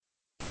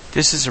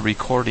This is a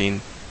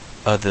recording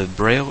of the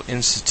Braille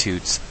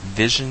Institute's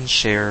Vision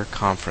Share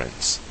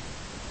Conference,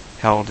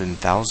 held in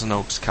Thousand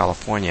Oaks,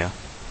 California,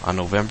 on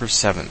November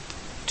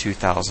 7th,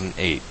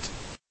 2008.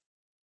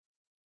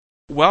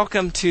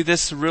 Welcome to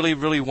this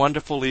really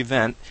wonderful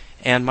event,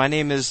 and my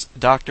name is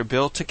Dr.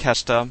 Bill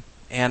Takeshita,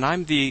 and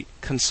I'm the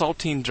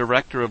Consulting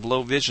Director of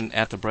Low Vision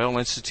at the Braille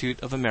Institute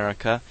of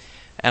America,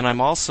 and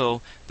I'm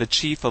also the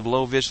Chief of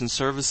Low Vision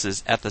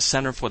Services at the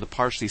Center for the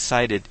Partially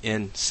Sighted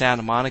in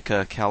Santa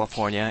Monica,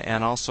 California,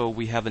 and also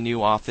we have a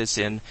new office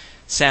in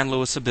San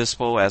Luis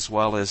Obispo as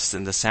well as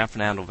in the San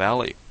Fernando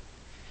Valley.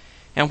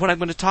 And what I'm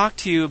going to talk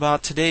to you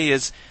about today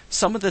is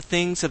some of the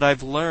things that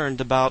I've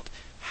learned about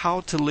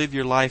how to live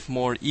your life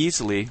more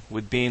easily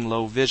with being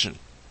low vision.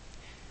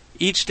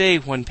 Each day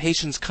when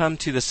patients come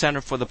to the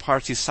Center for the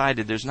Partially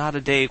Sighted, there's not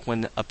a day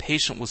when a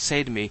patient will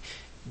say to me,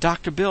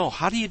 "Dr. Bill,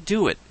 how do you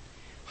do it?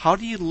 How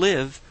do you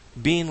live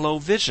being low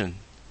vision?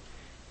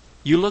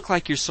 You look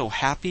like you're so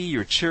happy,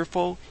 you're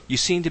cheerful, you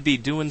seem to be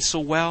doing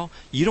so well,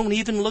 you don't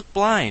even look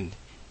blind.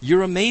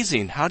 You're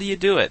amazing. How do you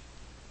do it?"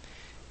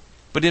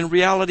 But in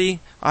reality,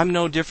 I'm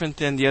no different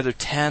than the other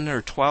 10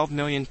 or 12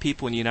 million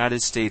people in the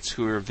United States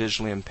who are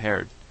visually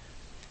impaired.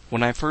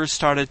 When I first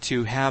started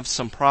to have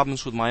some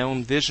problems with my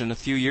own vision a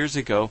few years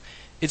ago,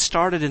 it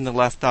started in the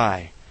left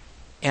eye.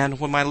 And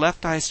when my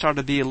left eye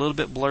started to be a little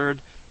bit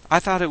blurred, I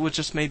thought it was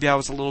just maybe I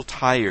was a little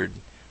tired.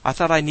 I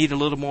thought I needed a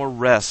little more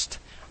rest.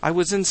 I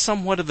was in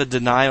somewhat of a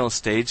denial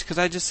stage because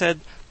I just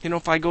said,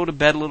 if I go to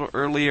bed a little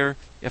earlier,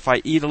 if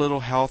I eat a little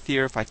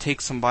healthier, if I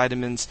take some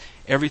vitamins,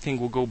 everything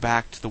will go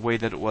back to the way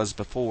that it was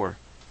before.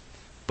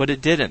 But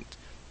it didn't.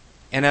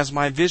 And as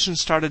my vision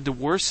started to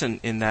worsen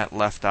in that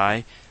left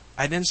eye,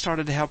 I then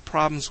started to have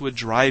problems with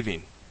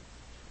driving.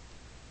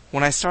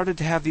 When I started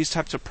to have these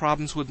types of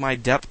problems with my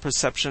depth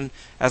perception,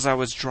 as I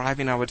was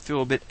driving, I would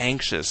feel a bit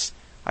anxious.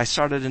 I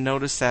started to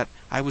notice that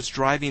I was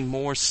driving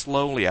more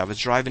slowly. I was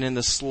driving in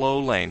the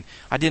slow lane.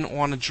 I didn't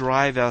want to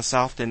drive as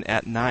often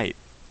at night.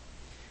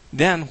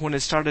 Then, when it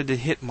started to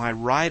hit my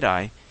right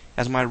eye,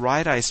 as my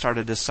right eye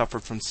started to suffer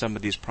from some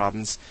of these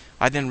problems,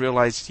 I then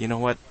realized,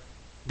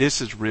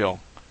 this is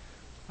real.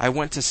 I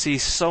went to see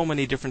so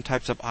many different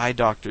types of eye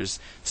doctors,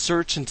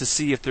 searching to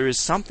see if there is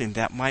something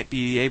that might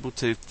be able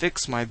to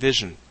fix my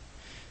vision.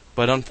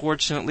 But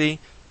unfortunately,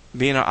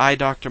 being an eye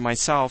doctor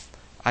myself,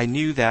 I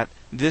knew that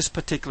this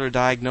particular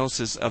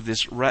diagnosis of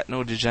this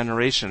retinal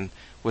degeneration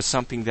was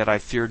something that I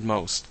feared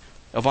most.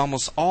 Of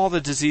almost all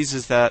the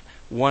diseases that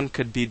one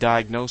could be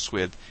diagnosed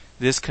with,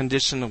 this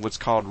condition of what's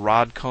called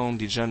rod cone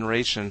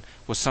degeneration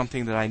was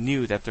something that I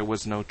knew that there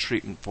was no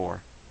treatment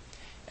for.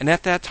 And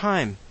at that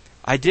time,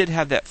 I did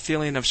have that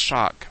feeling of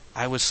shock.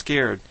 I was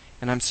scared,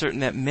 and I'm certain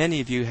that many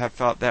of you have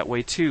felt that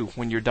way too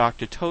when your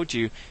doctor told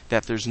you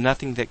that there's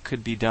nothing that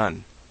could be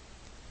done.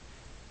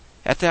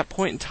 At that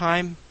point in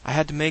time, I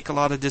had to make a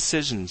lot of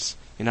decisions.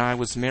 I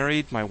was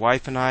married, my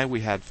wife and I,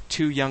 we had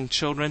 2 young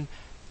children,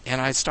 and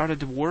I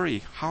started to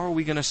worry, how are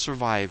we going to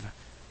survive?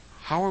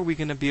 How are we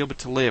going to be able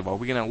to live? Are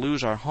we going to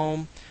lose our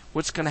home?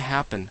 What's going to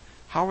happen?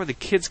 How are the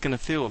kids going to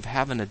feel of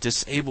having a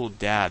disabled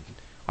dad?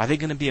 Are they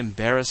going to be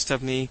embarrassed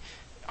of me?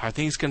 Are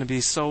things going to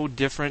be so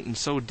different and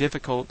so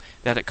difficult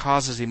that it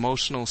causes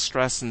emotional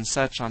stress and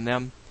such on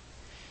them?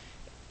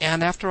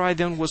 And after I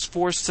then was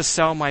forced to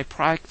sell my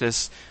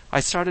practice, I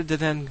started to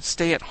then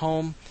stay at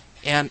home,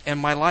 and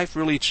my life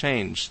really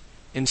changed.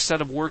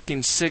 Instead of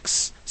working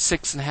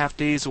 6.5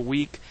 days a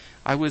week,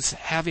 I was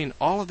having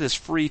all of this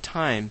free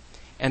time,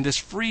 and this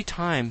free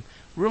time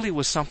really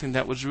was something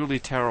that was really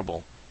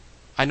terrible.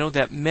 I know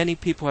that many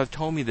people have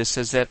told me this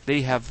as that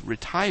they have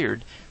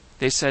retired.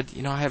 They said,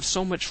 I have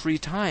so much free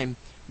time.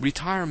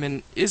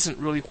 Retirement isn't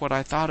really what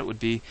I thought it would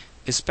be,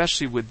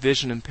 especially with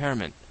vision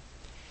impairment.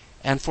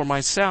 And for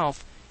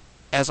myself,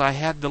 as I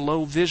had the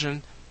low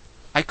vision,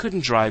 I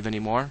couldn't drive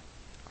anymore.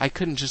 I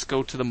couldn't just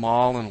go to the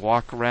mall and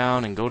walk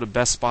around and go to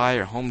Best Buy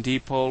or Home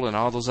Depot and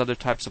all those other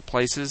types of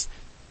places.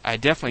 I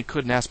definitely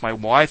couldn't ask my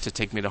wife to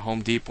take me to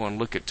Home Depot and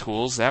look at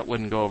tools. That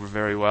wouldn't go over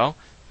very well.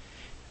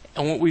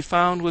 And what we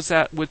found was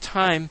that with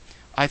time,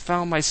 I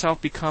found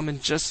myself becoming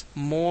just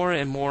more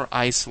and more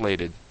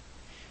isolated.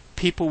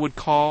 People would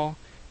call.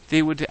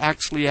 They would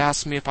actually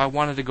ask me if I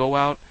wanted to go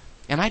out,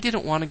 and I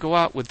didn't want to go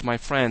out with my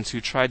friends who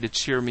tried to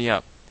cheer me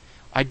up.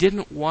 I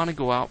didn't want to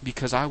go out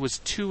because I was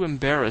too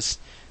embarrassed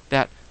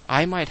that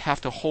I might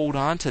have to hold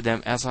on to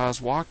them as I was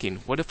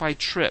walking. What if I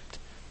tripped?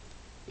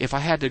 If I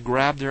had to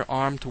grab their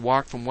arm to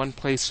walk from one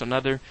place to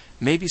another,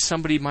 maybe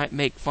somebody might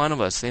make fun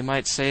of us. They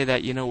might say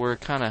that, we're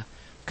kind of a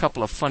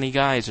couple of funny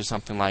guys or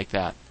something like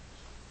that.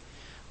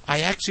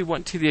 I actually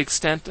went to the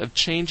extent of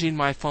changing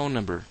my phone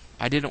number.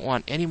 I didn't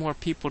want any more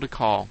people to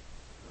call.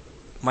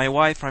 My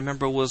wife, I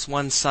remember, was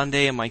one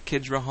Sunday and my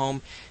kids were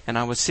home, and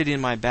I was sitting in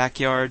my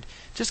backyard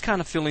just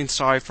kind of feeling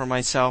sorry for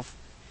myself.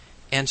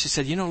 And she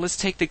said, let's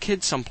take the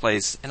kids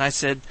someplace. And I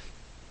said,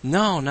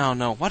 no.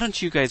 Why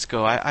don't you guys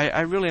go?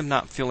 I really am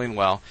not feeling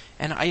well.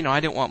 And I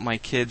didn't want my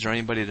kids or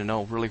anybody to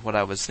know really what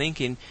I was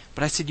thinking.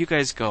 But I said, you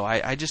guys go.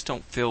 I just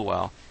don't feel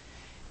well.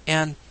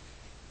 And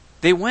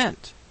they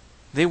went.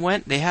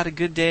 They had a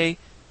good day.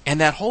 And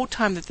that whole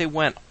time that they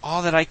went,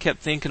 all that I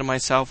kept thinking to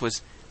myself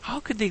was, how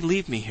could they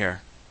leave me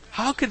here?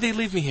 How could they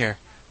leave me here?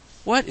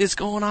 What is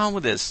going on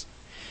with this?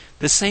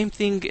 The same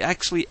thing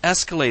actually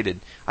escalated.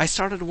 I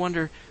started to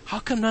wonder, how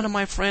come none of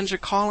my friends are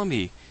calling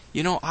me?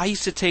 You know, I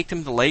used to take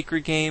them to Laker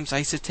games. I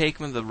used to take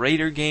them to the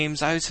Raider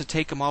games. I used to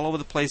take them all over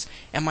the place.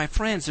 And my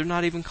friends, they're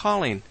not even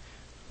calling.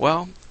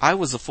 Well, I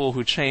was the fool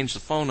who changed the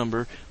phone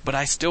number, but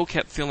I still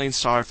kept feeling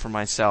sorry for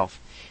myself.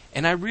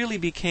 And I really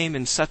became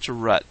in such a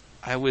rut.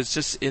 I was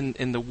just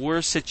in the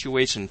worst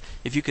situation.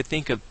 If you could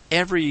think of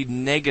every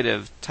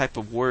negative type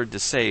of word to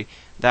say,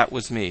 that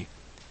was me.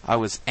 I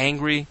was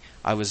angry.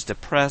 I was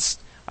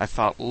depressed. I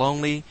felt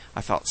lonely.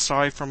 I felt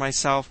sorry for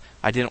myself.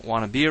 I didn't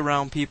want to be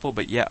around people,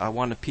 but yet I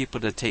wanted people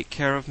to take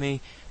care of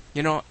me.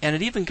 You know, and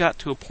it even got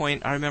to a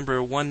point, I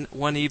remember one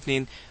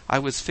evening I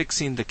was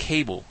fixing the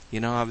cable.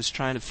 You know, I was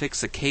trying to fix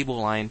the cable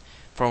line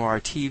from our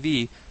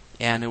TV,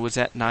 and it was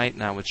at night,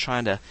 and I was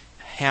trying to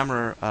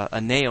hammer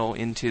a nail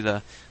into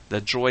the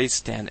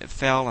joist, and it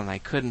fell, and I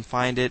couldn't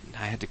find it.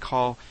 I had to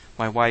call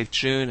my wife,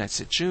 June. I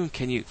said, June,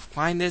 can you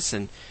find this?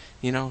 And,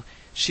 you know,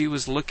 she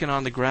was looking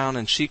on the ground,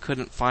 and she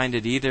couldn't find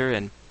it either,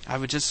 and I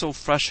was just so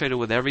frustrated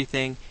with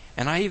everything.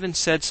 And I even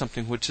said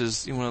something which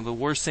is one of the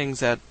worst things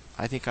that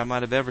I think I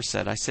might have ever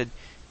said. I said,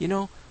 you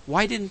know,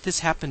 why didn't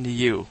this happen to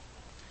you?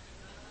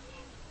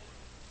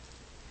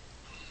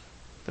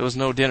 There was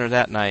no dinner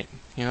that night,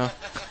 you know.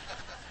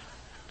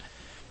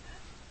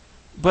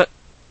 But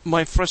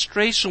my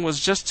frustration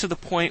was just to the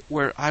point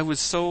where I was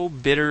so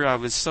bitter, I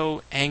was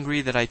so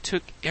angry that I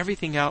took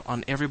everything out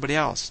on everybody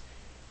else.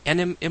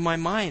 And in my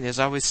mind, as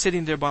I was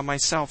sitting there by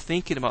myself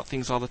thinking about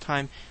things all the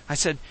time, I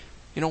said,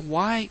 you know,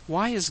 why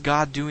is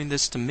God doing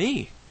this to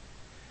me?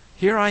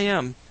 Here I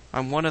am.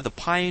 I'm one of the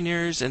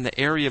pioneers in the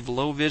area of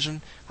low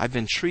vision. I've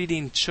been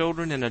treating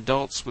children and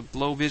adults with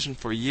low vision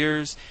for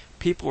years.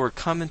 People are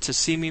coming to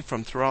see me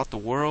from throughout the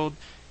world.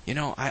 You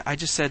know, I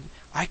just said,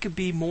 I could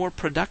be more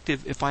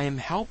productive if I am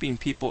helping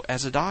people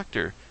as a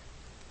doctor.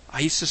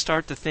 I used to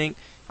start to think,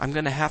 I'm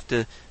going to have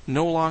to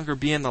no longer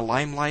be in the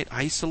limelight.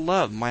 I used to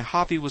love, my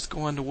hobby was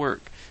going to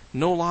work.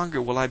 No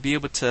longer will I be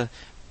able to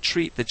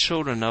treat the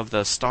children of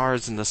the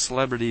stars and the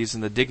celebrities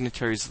and the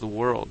dignitaries of the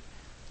world.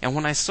 And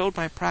when I sold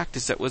my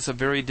practice, that was a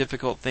very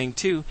difficult thing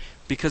too,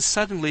 because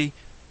suddenly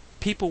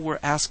people were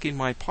asking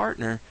my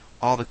partner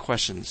all the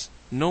questions.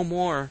 No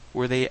more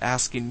were they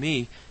asking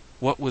me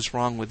what was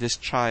wrong with this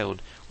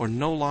child, or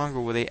no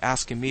longer were they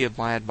asking me of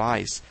my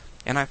advice.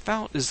 And I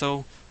felt as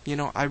though, you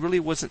know, I really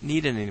wasn't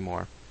needed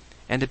anymore.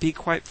 And to be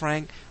quite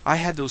frank, I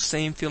had those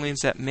same feelings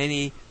that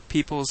many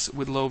people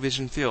with low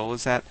vision feel,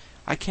 is that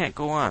I can't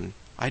go on.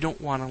 I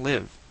don't want to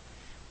live.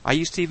 I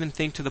used to even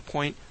think to the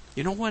point,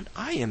 you know what,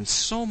 I am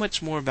so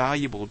much more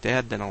valuable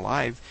dead than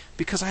alive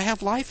because I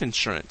have life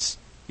insurance.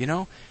 You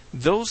know,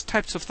 those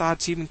types of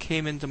thoughts even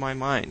came into my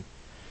mind.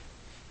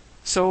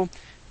 So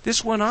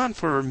this went on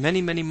for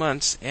many, many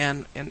months,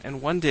 and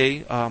one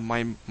day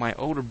my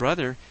older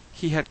brother,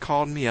 he had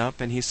called me up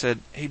and he said,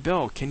 hey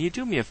Bill, can you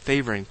do me a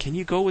favor and can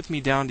you go with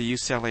me down to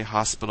UCLA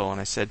Hospital?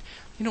 And I said,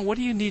 you know, what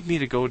do you need me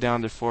to go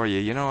down there for you?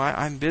 You know,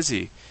 I'm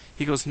busy.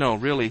 He goes, no,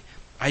 really,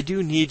 I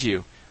do need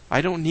you. I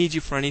don't need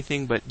you for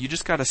anything, but you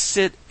just got to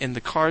sit in the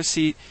car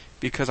seat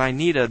because I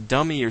need a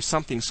dummy or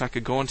something so I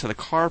could go into the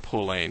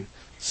carpool lane.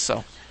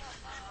 So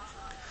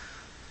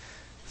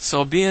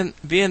being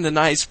the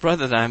nice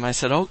brother that I am, I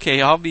said,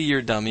 okay, I'll be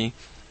your dummy.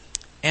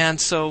 And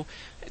so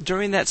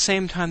during that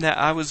same time that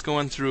I was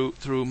going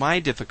through my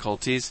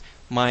difficulties,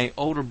 my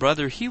older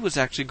brother, he was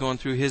actually going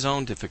through his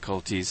own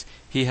difficulties.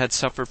 He had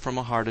suffered from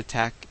a heart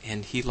attack,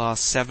 and he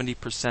lost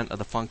 70% of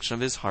the function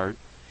of his heart.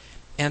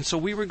 And so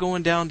we were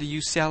going down to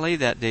UCLA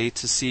that day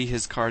to see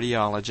his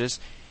cardiologist,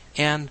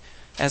 and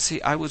as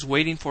I was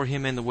waiting for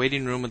him in the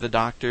waiting room of the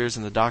doctors,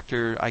 and the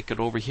doctor, I could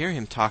overhear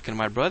him talking to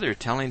my brother,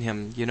 telling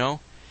him, you know,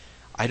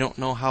 I don't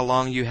know how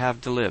long you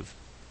have to live.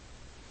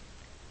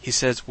 He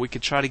says, we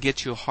could try to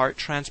get you a heart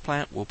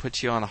transplant. We'll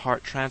put you on a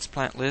heart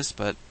transplant list,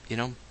 but, you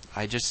know,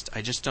 I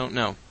just don't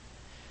know.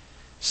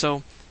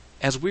 So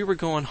as we were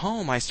going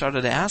home, I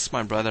started to ask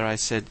my brother, I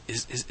said,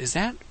 is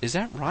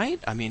that right?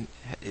 I mean,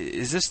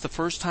 is this the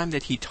first time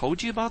that he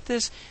told you about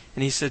this?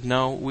 And he said,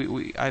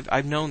 no,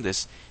 I've known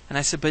this. And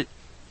I said, but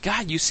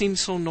God, you seem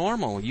so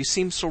normal. You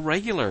seem so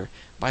regular.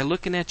 By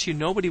looking at you,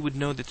 nobody would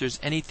know that there's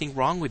anything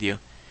wrong with you.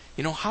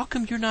 You know, how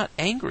come you're not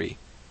angry?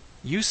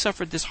 You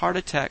suffered this heart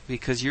attack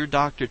because your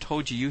doctor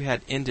told you you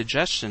had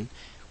indigestion,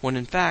 when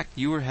in fact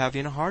you were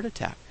having a heart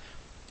attack.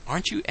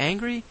 Aren't you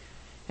angry?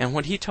 And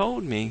what he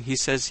told me, he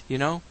says, you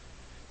know,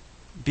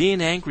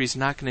 being angry is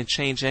not going to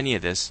change any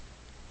of this.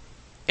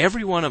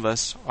 Every one of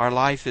us, our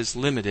life is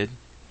limited.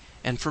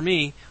 And for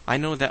me, I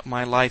know that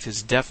my life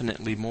is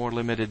definitely more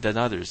limited than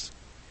others.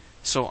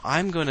 So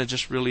I'm going to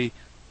just really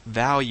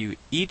value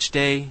each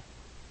day,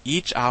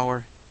 each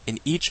hour, and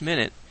each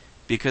minute,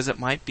 because it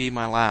might be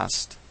my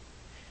last.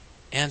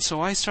 And so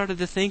I started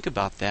to think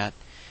about that,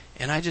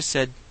 and I just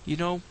said, you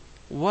know,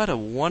 what a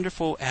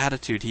wonderful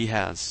attitude he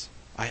has.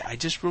 I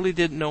just really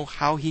didn't know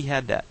how he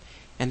had that.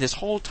 And this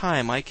whole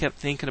time I kept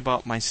thinking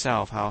about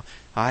myself, how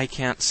I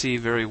can't see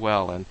very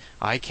well, and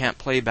I can't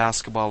play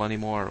basketball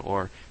anymore,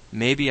 or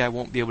maybe I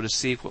won't be able to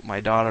see what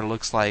my daughter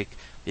looks like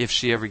if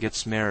she ever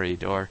gets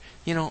married, or,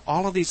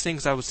 all of these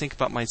things I was thinking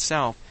about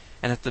myself.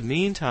 And at the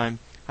meantime,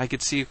 I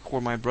could see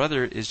where my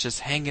brother is just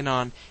hanging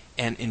on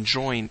and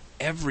enjoying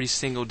every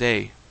single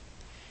day.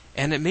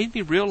 And it made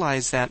me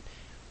realize that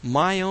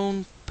my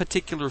own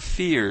particular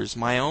fears,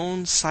 my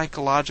own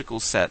psychological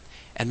set,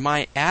 and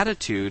my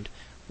attitude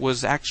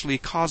was actually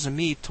causing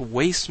me to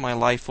waste my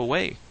life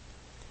away.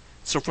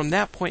 So from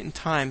that point in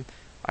time,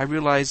 I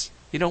realized,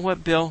 you know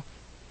what, Bill?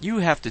 You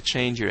have to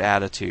change your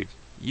attitude.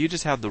 You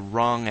just have the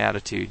wrong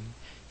attitude.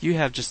 You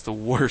have just the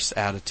worst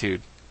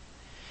attitude.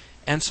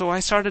 And so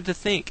I started to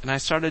think, and I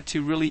started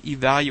to really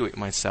evaluate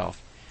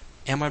myself.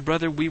 And my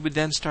brother, we would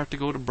then start to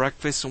go to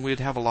breakfast, and we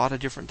would have a lot of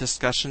different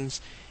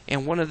discussions.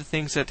 And one of the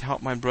things that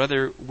helped my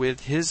brother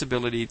with his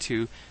ability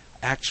to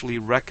actually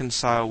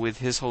reconcile with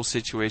his whole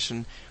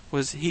situation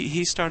was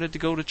he started to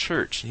go to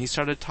church. He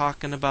started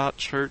talking about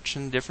church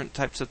and different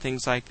types of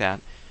things like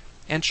that.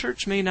 And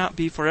church may not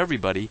be for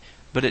everybody,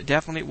 but it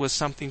definitely was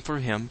something for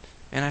him.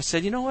 And I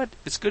said, you know what?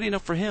 It's good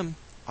enough for him.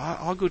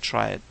 I'll go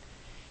try it.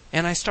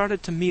 And I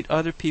started to meet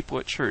other people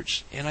at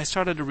church. And I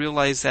started to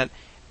realize that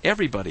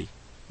everybody,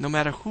 no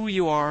matter who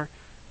you are,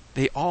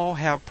 they all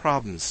have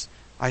problems.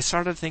 I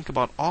started to think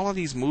about all of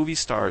these movie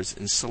stars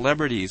and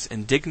celebrities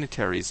and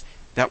dignitaries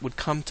that would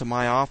come to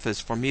my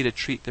office for me to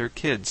treat their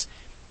kids.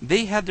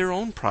 They had their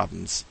own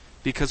problems,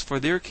 because for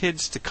their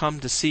kids to come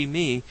to see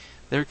me,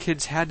 their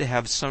kids had to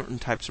have certain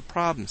types of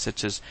problems,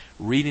 such as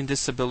reading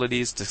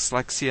disabilities,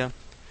 dyslexia.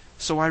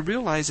 So I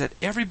realized that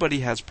everybody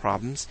has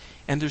problems,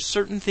 and there's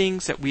certain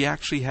things that we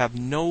actually have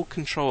no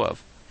control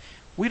of.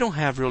 We don't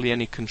have really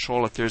any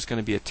control if there's going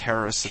to be a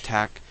terrorist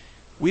attack.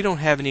 We don't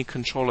have any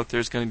control if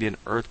there's going to be an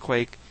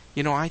earthquake.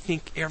 I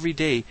think every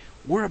day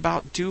we're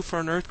about due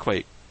for an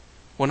earthquake.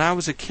 When I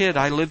was a kid,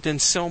 I lived in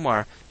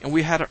Sylmar, and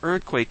we had an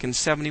earthquake in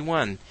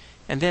 71.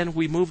 And then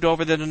we moved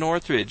over to the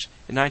Northridge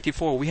in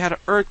 94. We had an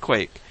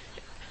earthquake.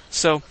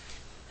 So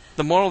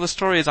the moral of the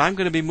story is I'm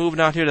going to be moving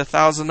out here to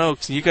Thousand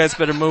Oaks, and you guys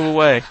better move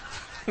away.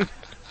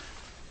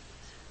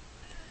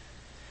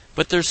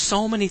 But there's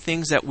so many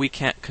things that we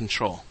can't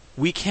control.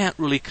 We can't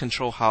really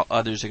control how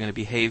others are going to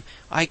behave.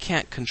 I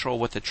can't control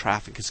what the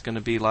traffic is going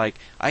to be like.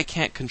 I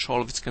can't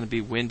control if it's going to be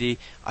windy.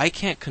 I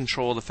can't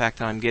control the fact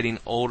that I'm getting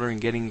older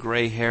and getting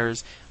gray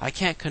hairs. I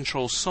can't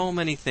control so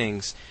many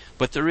things.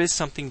 But there is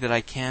something that I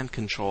can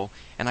control,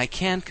 and I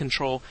can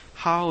control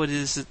how it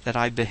is that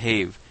I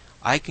behave.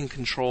 I can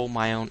control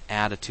my own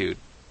attitude.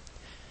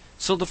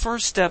 So the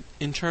first step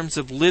in terms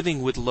of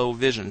living with low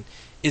vision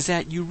is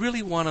that you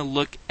really want to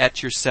look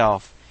at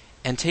yourself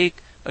and take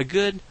a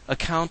good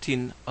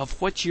accounting of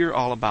what you're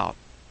all about.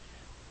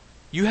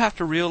 You have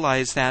to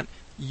realize that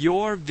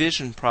your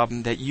vision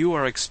problem that you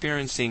are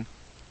experiencing,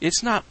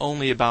 it's not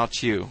only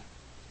about you.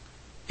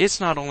 It's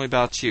not only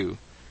about you.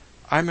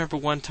 I remember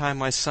one time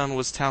my son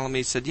was telling me,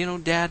 he said,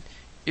 Dad,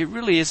 it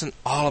really isn't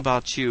all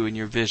about you and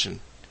your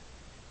vision.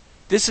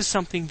 This is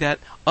something that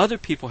other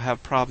people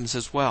have problems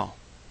as well.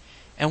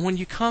 And when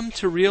you come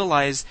to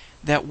realize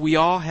that we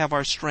all have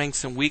our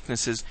strengths and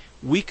weaknesses,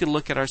 we could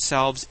look at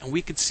ourselves and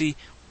we could see,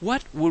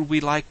 what would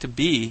we like to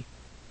be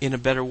in a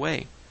better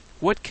way?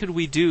 What could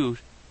we do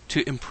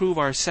to improve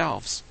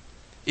ourselves?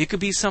 It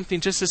could be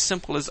something just as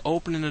simple as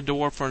opening a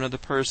door for another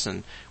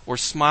person, or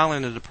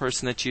smiling at a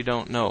person that you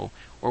don't know,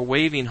 or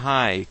waving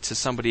hi to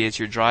somebody as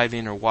you're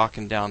driving or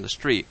walking down the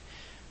street.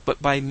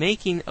 But by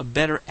making a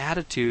better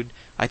attitude,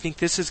 I think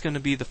this is going to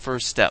be the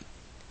first step.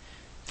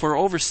 For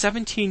over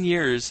 17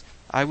 years,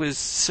 I was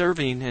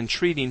serving and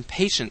treating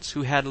patients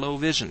who had low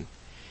vision.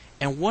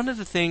 And one of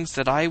the things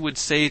that I would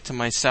say to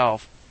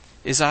myself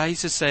is I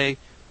used to say,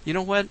 you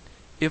know what?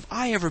 If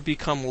I ever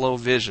become low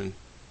vision,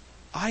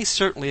 I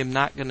certainly am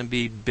not going to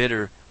be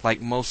bitter like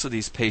most of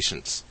these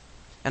patients.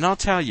 And I'll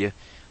tell you,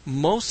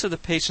 most of the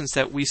patients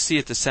that we see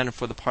at the Center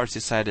for the Partially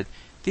Sighted,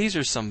 these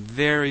are some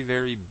very,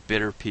 very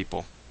bitter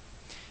people.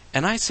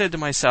 And I said to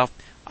myself,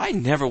 I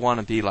never want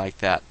to be like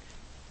that.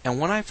 And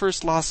when I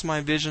first lost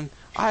my vision,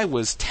 I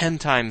was 10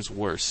 times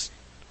worse.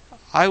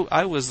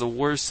 I was the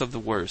worst of the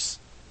worst.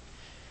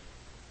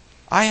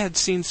 I had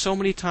seen so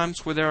many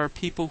times where there are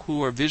people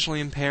who are visually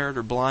impaired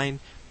or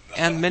blind,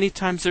 and many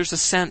times there's a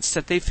sense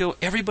that they feel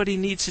everybody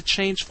needs to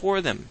change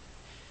for them.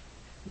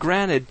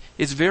 Granted,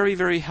 it's very,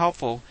 very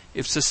helpful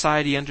if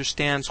society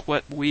understands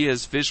what we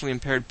as visually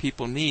impaired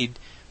people need,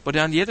 but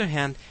on the other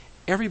hand,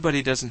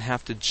 everybody doesn't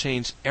have to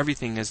change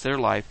everything as their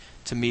life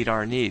to meet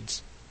our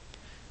needs.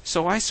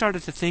 So I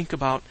started to think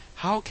about,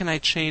 how can I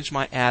change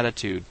my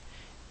attitude?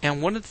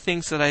 And one of the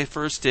things that I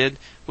first did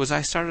was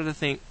I started to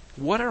think,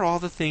 what are all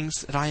the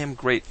things that I am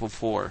grateful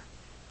for?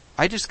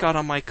 I just got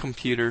on my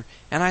computer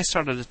and I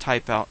started to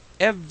type out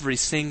every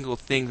single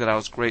thing that I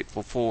was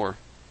grateful for.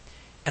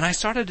 And I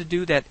started to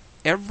do that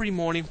every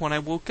morning when I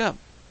woke up.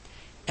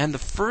 And the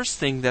first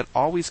thing that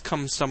always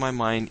comes to my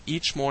mind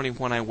each morning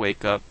when I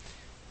wake up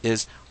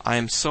is, I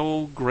am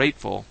so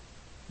grateful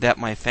that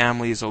my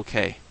family is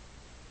okay.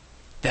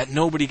 that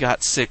nobody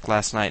got sick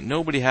last night.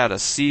 Nobody had a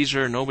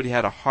seizure. Nobody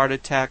had a heart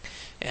attack.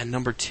 And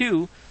number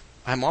two,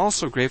 I'm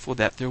also grateful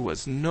that there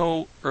was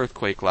no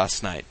earthquake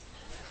last night.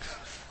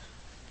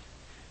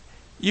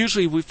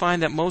 Usually we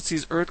find that most of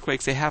these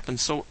earthquakes, they happen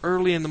so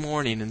early in the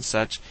morning and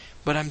such,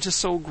 but I'm just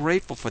so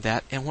grateful for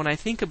that. And when I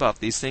think about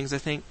these things, I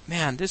think,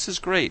 man, this is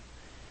great.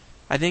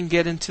 I then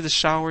get into the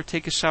shower,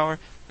 take a shower,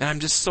 and I'm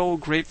just so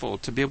grateful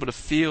to be able to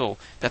feel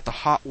that the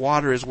hot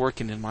water is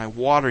working and my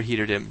water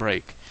heater didn't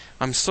break.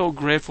 I'm so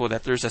grateful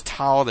that there's a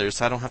towel there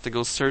so I don't have to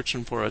go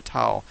searching for a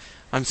towel.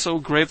 I'm so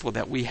grateful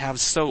that we have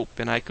soap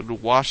and I could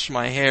wash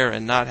my hair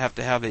and not have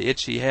to have an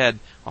itchy head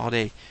all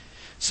day.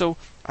 So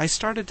I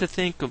started to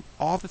think of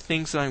all the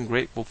things that I'm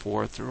grateful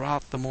for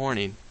throughout the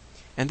morning.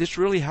 And this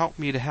really helped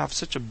me to have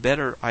such a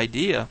better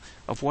idea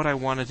of what I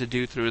wanted to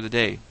do through the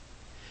day.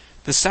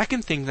 The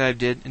second thing that I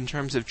did in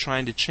terms of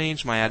trying to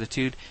change my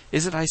attitude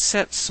is that I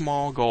set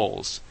small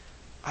goals.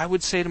 I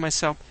would say to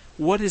myself,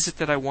 what is it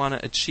that I want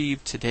to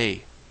achieve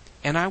today?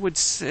 And I would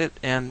sit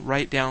and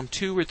write down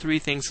 2 or 3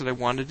 things that I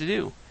wanted to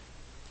do.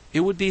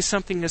 It would be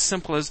something as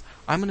simple as,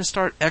 I'm going to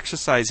start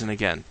exercising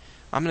again.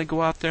 I'm going to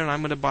go out there and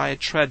I'm going to buy a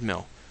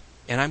treadmill.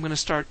 And I'm going to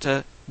start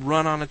to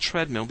run on a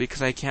treadmill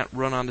because I can't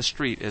run on the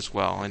street as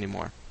well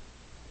anymore.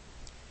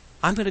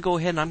 I'm going to go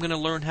ahead and I'm going to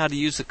learn how to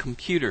use a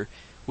computer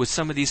with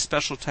some of these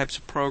special types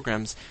of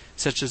programs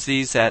such as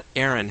these that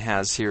Aaron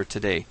has here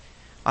today.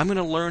 I'm going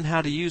to learn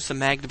how to use the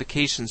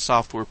magnification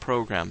software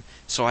program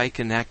so I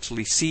can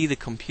actually see the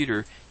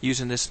computer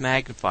using this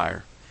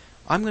magnifier.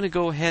 I'm going to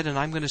go ahead and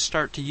I'm going to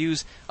start to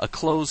use a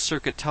closed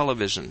circuit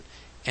television.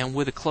 And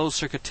with a closed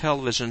circuit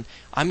television,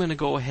 I'm going to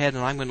go ahead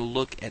and I'm going to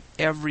look at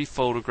every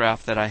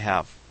photograph that I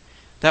have.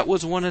 That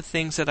was one of the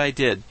things that I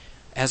did.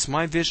 As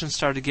my vision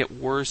started to get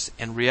worse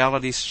and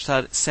reality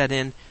set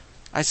in,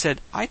 I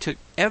took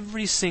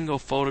every single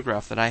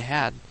photograph that I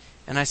had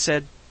and I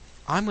said,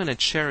 I'm going to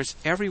cherish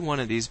every one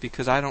of these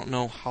because I don't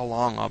know how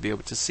long I'll be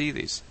able to see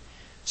these.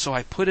 So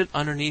I put it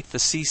underneath the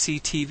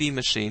CCTV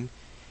machine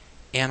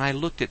and I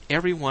looked at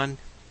every one,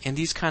 and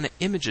these kind of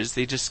images,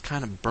 they just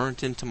kind of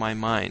burnt into my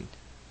mind.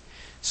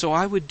 So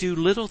I would do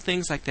little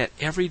things like that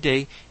every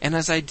day, and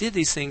as I did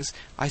these things,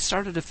 I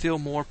started to feel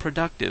more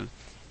productive,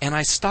 and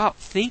I stopped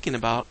thinking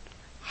about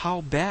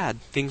how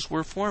bad things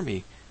were for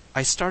me.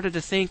 I started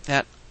to think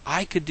that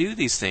I could do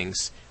these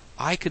things.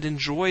 I could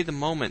enjoy the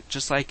moment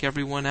just like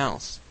everyone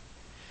else.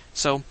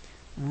 So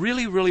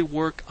really, really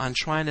work on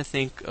trying to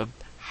think of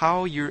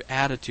how your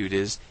attitude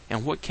is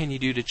and what can you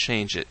do to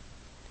change it.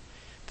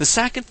 The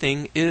second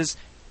thing is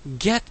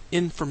get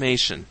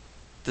information.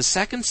 The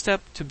second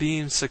step to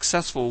being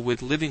successful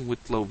with living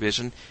with low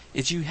vision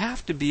is you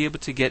have to be able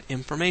to get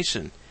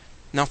information.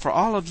 Now for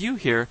all of you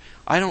here,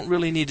 I don't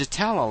really need to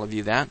tell all of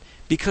you that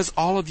because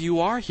all of you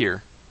are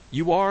here.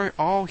 You are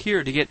all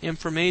here to get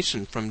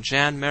information from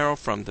Jan Merrill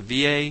from the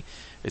VA.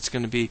 It's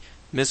going to be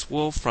Miss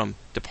Wolf from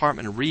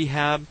Department of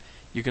Rehab.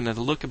 You're going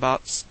to look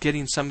about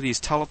getting some of these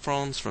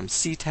telephones from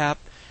CTAP.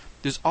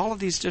 There's all of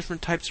these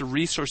different types of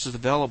resources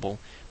available,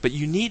 but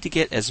you need to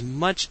get as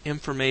much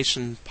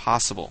information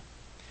possible.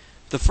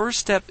 The first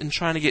step in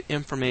trying to get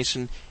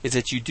information is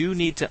that you do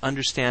need to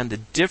understand the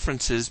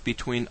differences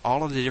between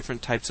all of the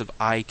different types of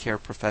eye care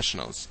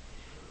professionals.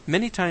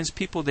 Many times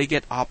people, they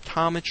get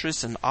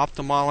optometrists and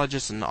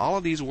ophthalmologists and all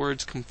of these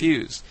words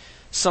confused.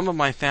 Some of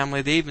my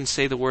family, they even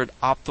say the word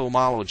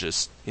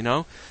ophthalmologist,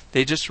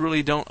 They just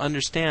really don't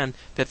understand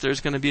that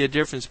there's going to be a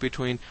difference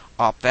between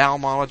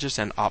ophthalmologists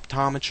and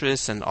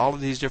optometrists and all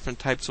of these different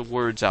types of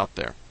words out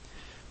there.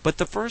 But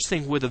the first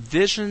thing, with a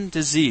vision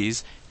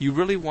disease, you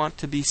really want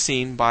to be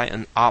seen by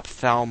an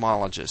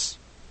ophthalmologist.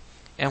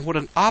 And what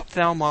an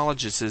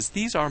ophthalmologist is,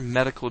 these are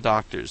medical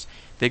doctors.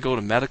 They go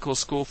to medical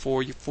school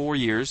for 4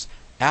 years.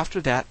 After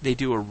that, they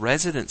do a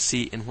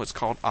residency in what's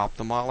called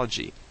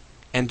ophthalmology.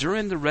 And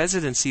during the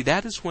residency,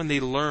 that is when they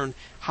learn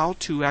how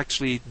to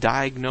actually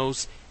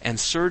diagnose and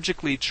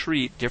surgically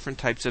treat different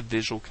types of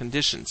visual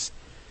conditions.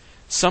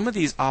 Some of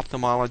these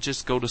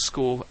ophthalmologists go to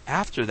school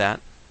after that,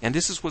 and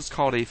this is what's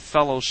called a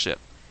fellowship.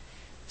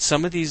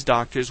 Some of these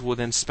doctors will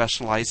then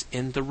specialize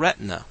in the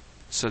retina.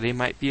 So they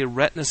might be a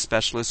retina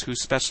specialist who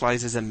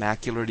specializes in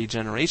macular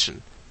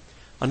degeneration.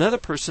 Another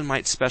person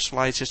might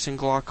specialize just in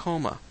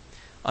glaucoma.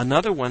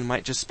 Another one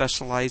might just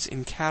specialize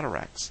in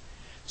cataracts.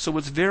 So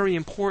it's very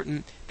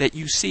important that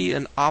you see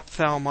an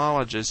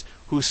ophthalmologist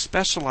who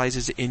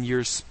specializes in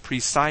your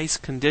precise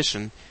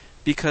condition,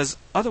 because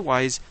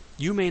otherwise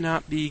you may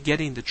not be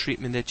getting the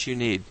treatment that you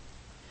need.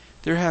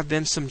 There have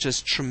been some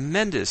just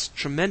tremendous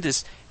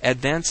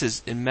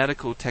advances in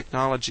medical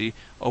technology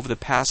over the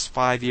past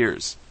 5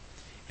 years.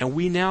 And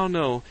we now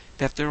know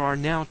that there are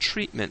now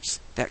treatments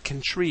that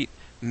can treat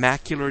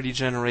macular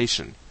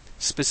degeneration,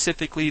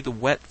 specifically the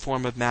wet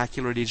form of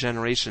macular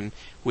degeneration,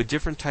 with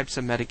different types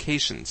of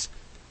medications.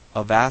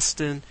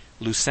 Avastin,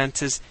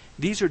 Lucentis,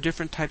 these are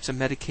different types of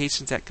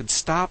medications that could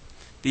stop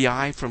the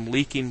eye from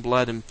leaking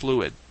blood and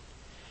fluid.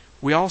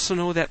 We also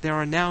know that there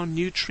are now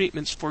new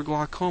treatments for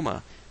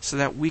glaucoma, so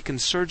that we can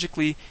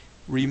surgically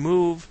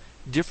remove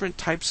different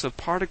types of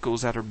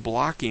particles that are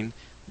blocking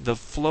the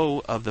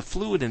flow of the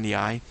fluid in the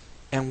eye,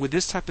 and with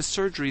this type of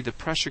surgery the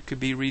pressure could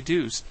be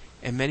reduced,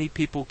 and many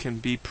people can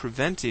be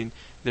preventing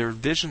their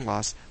vision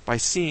loss by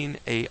seeing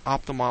a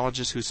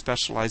ophthalmologist who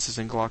specializes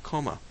in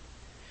glaucoma.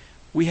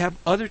 We have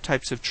other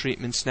types of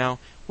treatments now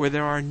where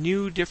there are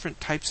new different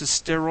types of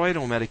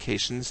steroidal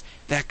medications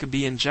that could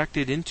be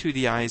injected into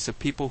the eyes of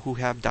people who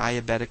have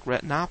diabetic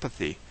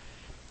retinopathy.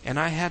 And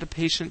I had a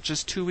patient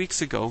just 2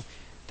 weeks ago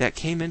that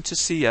came in to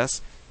see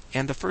us,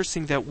 and the first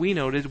thing that we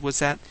noted was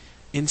that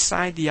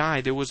inside the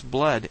eye there was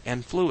blood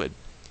and fluid.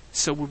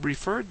 So we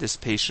referred this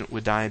patient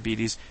with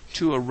diabetes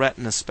to a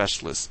retina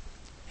specialist.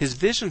 His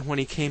vision when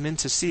he came in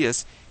to see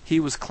us, he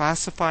was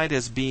classified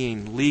as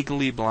being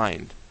legally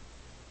blind.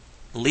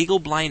 Legal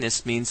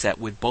blindness means that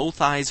with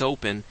both eyes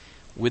open,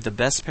 with the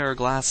best pair of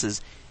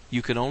glasses,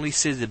 you could only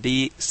see the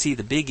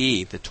big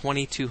E, the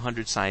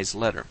 2200 size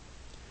letter.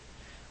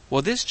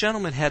 Well, this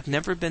gentleman had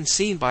never been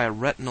seen by a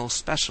retinal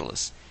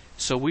specialist,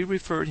 so we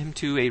referred him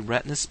to a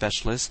retina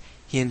specialist.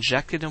 He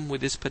injected him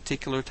with this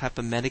particular type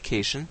of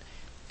medication,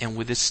 and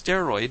with this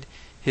steroid,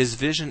 his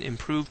vision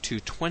improved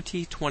to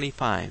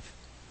 20/25.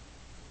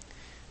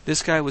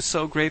 This guy was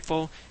so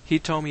grateful. He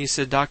told me, he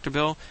said, "Dr.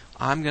 Bill,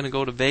 I'm going to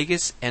go to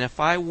Vegas, and if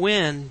I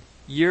win,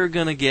 you're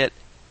going to get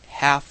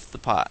half the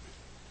pot."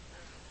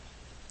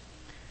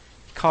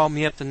 He called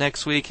me up the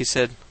next week. He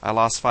said, "I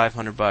lost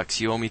 $500.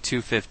 You owe me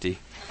 $250."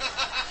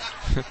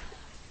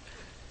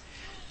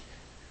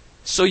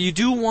 So you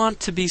do want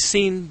to be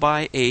seen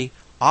by a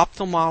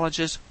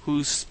ophthalmologist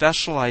who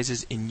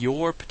specializes in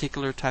your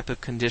particular type of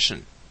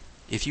condition.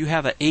 If you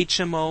have a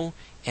HMO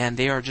and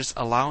they are just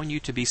allowing you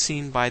to be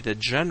seen by the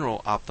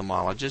general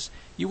ophthalmologist,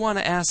 you want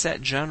to ask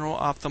that general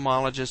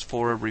ophthalmologist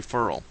for a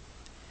referral.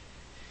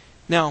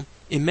 Now,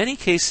 in many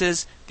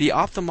cases, the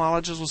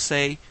ophthalmologist will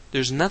say,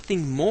 "There's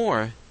nothing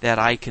more that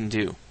I can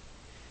do."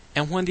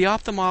 And when the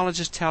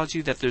ophthalmologist tells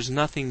you that there's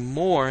nothing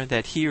more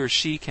that he or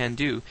she can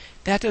do,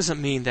 that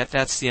doesn't mean that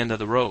that's the end of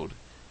the road.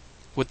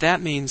 What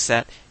that means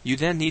that you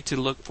then need to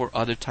look for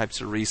other types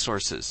of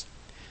resources.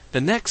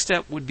 The next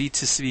step would be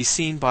to be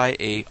seen by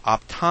an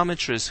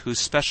optometrist who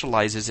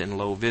specializes in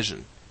low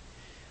vision.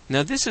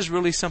 Now, this is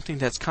really something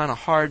that's kind of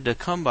hard to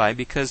come by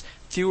because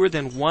fewer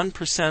than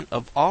 1%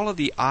 of all of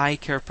the eye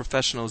care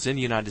professionals in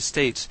the United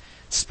States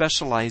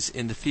specialize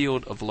in the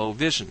field of low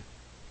vision.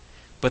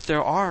 But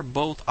there are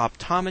both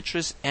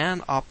optometrists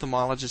and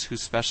ophthalmologists who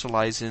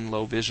specialize in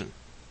low vision.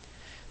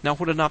 Now,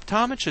 what an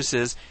optometrist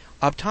is,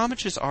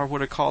 optometrists are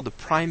what are called the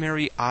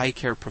primary eye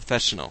care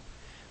professional.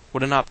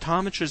 What an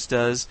optometrist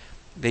does,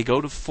 they go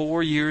to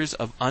 4 years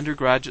of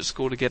undergraduate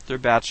school to get their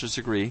bachelor's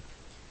degree.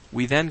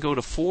 We then go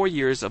to 4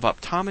 years of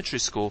optometry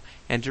school,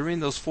 and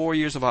during those 4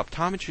 years of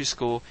optometry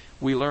school,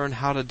 we learn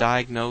how to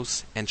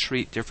diagnose and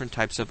treat different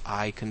types of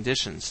eye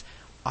conditions.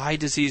 Eye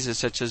diseases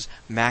such as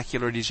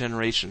macular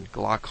degeneration,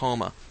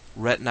 glaucoma,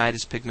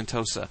 retinitis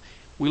pigmentosa.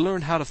 We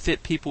learn how to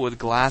fit people with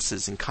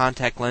glasses and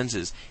contact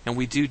lenses, and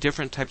we do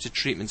different types of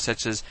treatments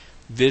such as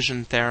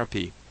vision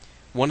therapy.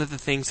 One of the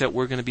things that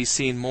we're going to be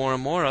seeing more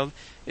and more of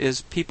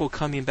is people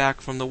coming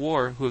back from the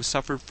war who have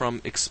suffered from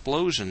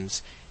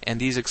explosions, and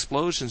these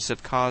explosions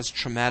have caused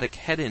traumatic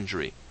head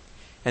injury.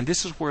 And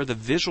this is where the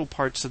visual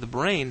parts of the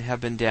brain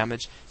have been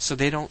damaged so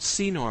they don't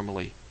see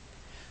normally.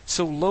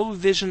 So low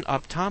vision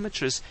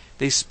optometrists,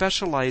 they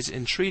specialize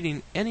in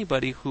treating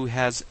anybody who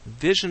has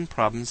vision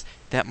problems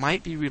that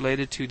might be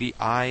related to the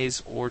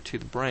eyes or to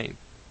the brain.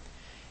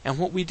 And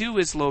what we do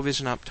as low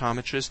vision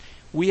optometrists,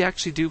 we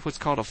actually do what's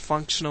called a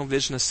functional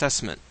vision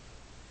assessment.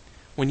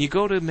 When you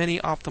go to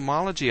many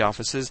ophthalmology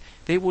offices,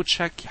 they will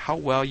check how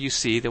well you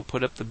see. They'll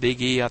put up the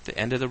big E at the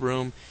end of the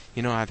room.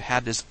 You know, I've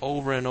had this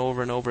over and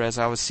over and over as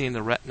I was seeing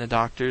the retina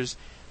doctors.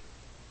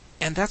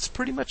 And that's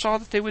pretty much all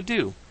that they would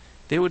do.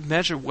 They would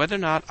measure whether or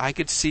not I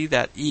could see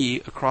that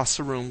E across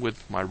the room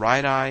with my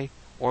right eye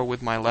or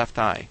with my left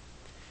eye.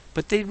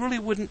 But they really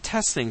wouldn't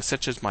test things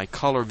such as my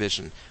color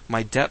vision,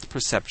 my depth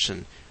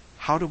perception.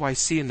 How do I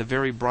see in the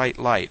very bright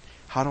light?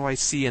 How do I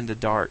see in the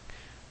dark?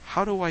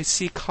 How do I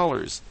see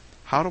colors?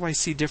 How do I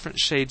see different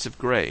shades of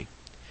gray?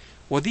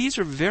 Well, these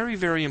are very,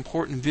 very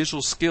important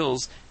visual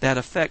skills that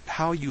affect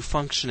how you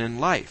function in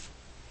life.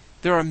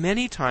 There are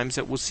many times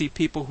that we'll see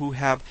people who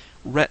have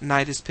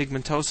retinitis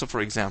pigmentosa,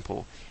 for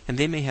example, and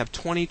they may have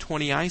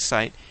 20/20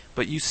 eyesight,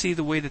 but you see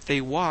the way that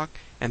they walk,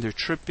 and they're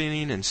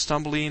tripping and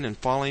stumbling and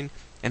falling,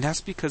 and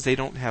that's because they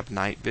don't have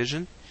night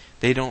vision,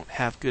 they don't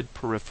have good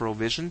peripheral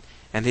vision,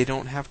 and they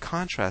don't have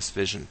contrast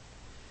vision.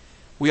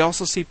 We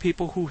also see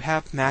people who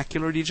have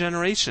macular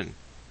degeneration,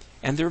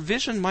 and their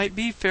vision might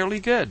be fairly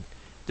good.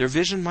 Their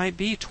vision might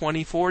be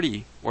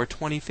 20/40 or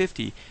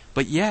 20/50,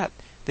 but yet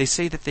they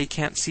say that they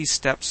can't see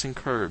steps and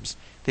curbs.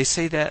 They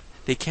say that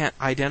they can't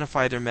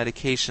identify their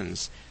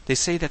medications. They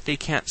say that they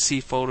can't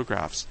see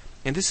photographs.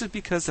 And this is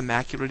because the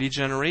macular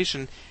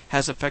degeneration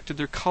has affected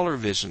their color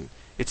vision.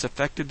 It's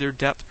affected their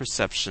depth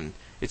perception.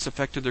 It's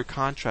affected their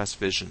contrast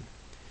vision.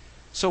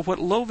 So what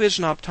low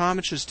vision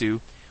optometrists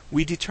do,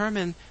 we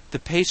determine the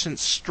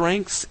patient's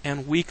strengths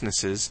and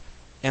weaknesses,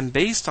 and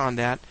based on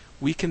that,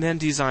 we can then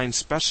design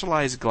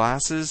specialized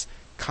glasses,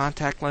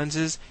 contact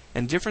lenses,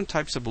 and different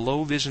types of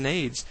low vision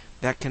aids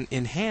that can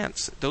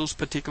enhance those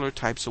particular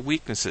types of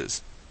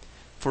weaknesses.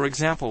 For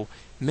example,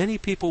 many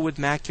people with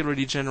macular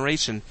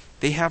degeneration,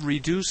 they have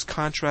reduced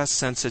contrast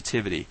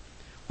sensitivity.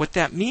 What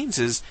that means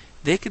is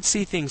they could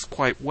see things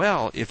quite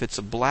well if it's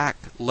a black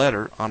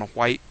letter on a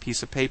white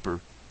piece of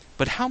paper.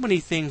 But how many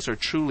things are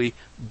truly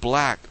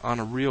black on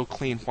a real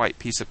clean white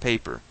piece of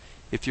paper?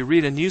 If you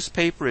read a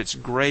newspaper, it's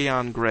gray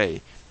on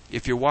gray.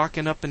 If you're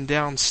walking up and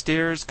down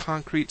stairs,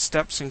 concrete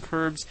steps and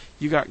curbs,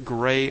 you got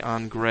gray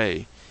on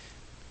gray.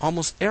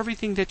 Almost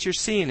everything that you're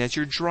seeing as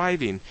you're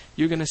driving,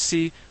 you're going to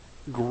see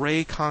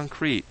gray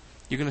concrete.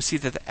 You're going to see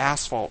that the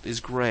asphalt is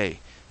gray.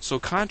 So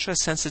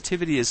contrast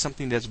sensitivity is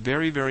something that's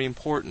very, very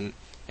important.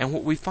 And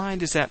what we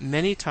find is that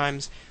many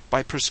times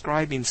by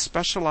prescribing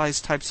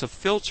specialized types of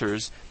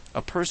filters,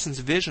 a person's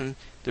vision,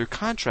 their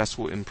contrast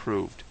will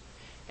improve.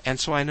 And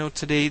so I know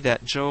today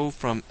that Joe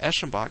from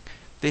Eschenbach,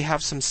 they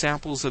have some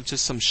samples of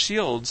just some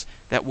shields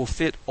that will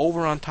fit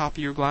over on top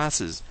of your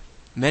glasses.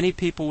 Many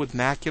people with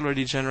macular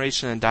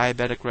degeneration and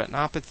diabetic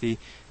retinopathy,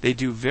 they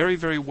do very,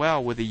 very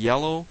well with a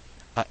yellow,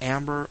 a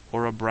amber,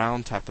 or a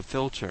brown type of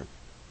filter.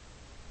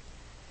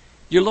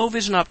 Your low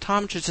vision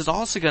optometrist is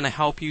also going to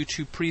help you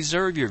to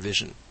preserve your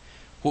vision.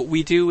 What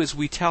we do is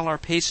we tell our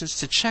patients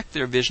to check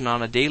their vision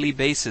on a daily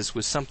basis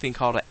with something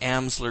called an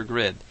Amsler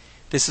grid.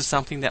 This is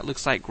something that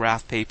looks like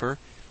graph paper.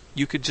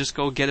 You could just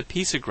go get a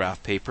piece of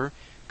graph paper,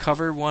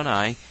 cover one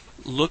eye,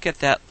 look at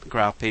that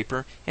graph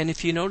paper, and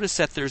if you notice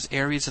that there's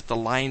areas that the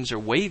lines are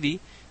wavy,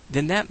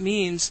 then that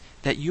means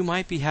that you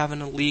might be having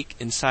a leak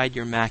inside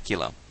your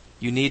macula.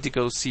 You need to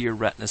go see your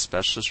retina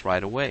specialist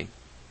right away.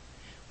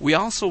 We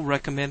also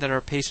recommend that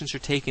our patients are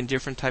taking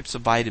different types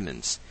of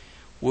vitamins.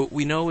 What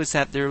we know is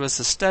that there was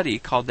a study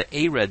called the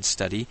ARED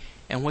study,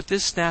 and what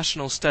this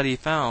national study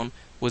found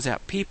was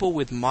that people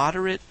with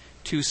moderate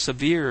to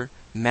severe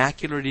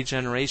macular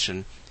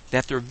degeneration,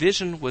 that their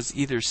vision was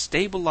either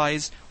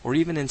stabilized or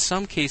even in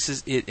some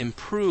cases it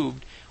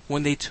improved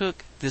when they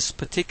took this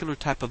particular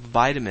type of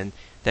vitamin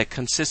that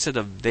consisted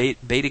of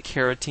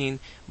beta-carotene,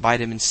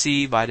 vitamin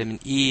C, vitamin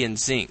E, and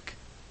zinc.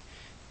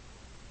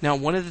 Now,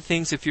 one of the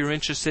things, if you're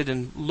interested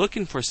in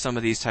looking for some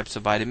of these types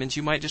of vitamins,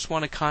 you might just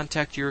want to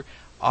contact your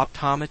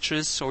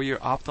optometrist or your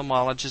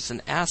ophthalmologist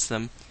and ask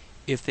them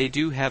if they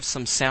do have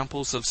some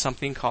samples of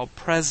something called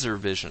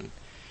PreserVision.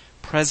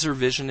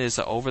 PreserVision is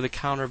an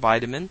over-the-counter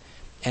vitamin,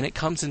 and it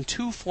comes in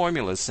two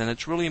formulas, and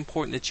it's really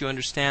important that you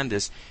understand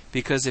this,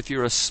 because if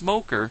you're a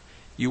smoker,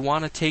 you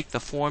want to take the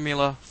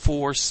formula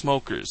for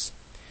smokers.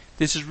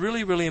 This is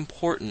really, really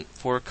important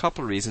for a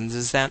couple of reasons,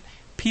 is that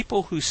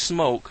people who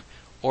smoke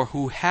or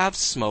who have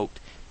smoked,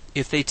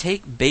 if they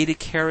take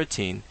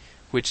beta-carotene,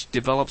 which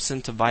develops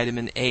into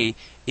vitamin A,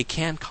 it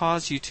can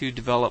cause you to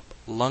develop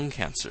lung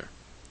cancer.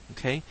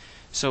 Okay?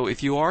 So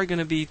if you are going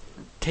to be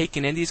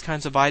taking any of these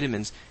kinds of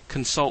vitamins,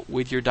 consult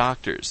with your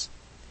doctors.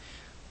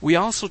 We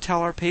also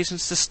tell our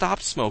patients to stop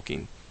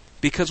smoking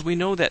because we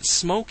know that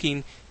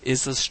smoking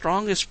is the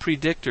strongest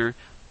predictor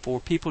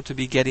for people to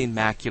be getting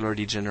macular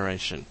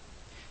degeneration.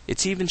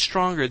 It's even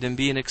stronger than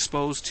being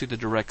exposed to the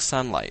direct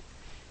sunlight.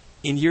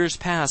 In years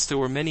past, there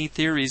were many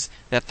theories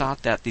that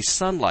thought that the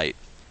sunlight,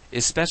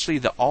 especially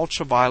the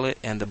ultraviolet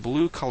and the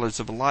blue colors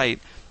of light,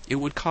 it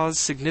would cause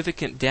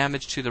significant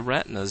damage to the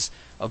retinas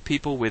of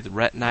people with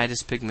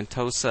retinitis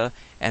pigmentosa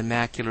and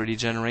macular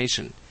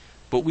degeneration.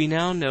 But we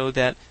now know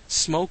that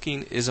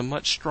smoking is a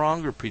much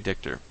stronger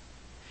predictor.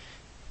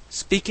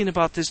 Speaking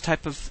about this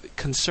type of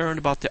concern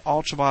about the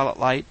ultraviolet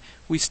light,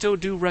 we still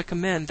do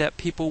recommend that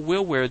people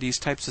will wear these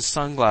types of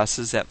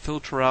sunglasses that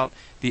filter out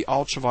the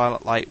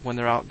ultraviolet light when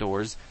they're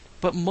outdoors.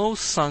 But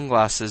most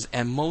sunglasses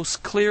and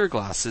most clear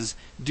glasses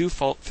do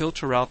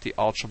filter out the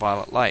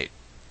ultraviolet light.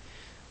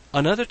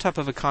 Another type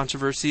of a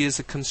controversy is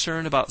a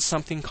concern about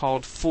something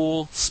called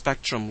full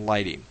spectrum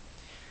lighting.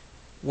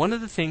 One of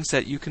the things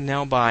that you can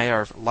now buy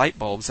are light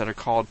bulbs that are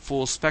called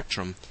full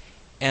spectrum,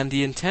 and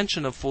the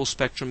intention of full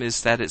spectrum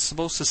is that it's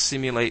supposed to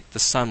simulate the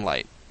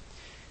sunlight.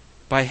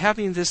 By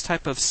having this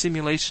type of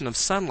simulation of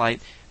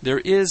sunlight, there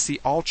is the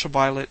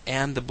ultraviolet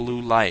and the blue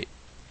light.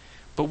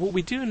 But what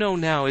we do know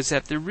now is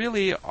that there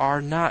really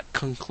are not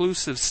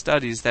conclusive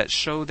studies that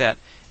show that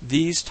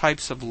these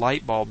types of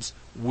light bulbs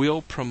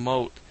will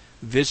promote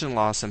vision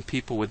loss in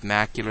people with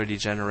macular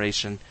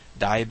degeneration,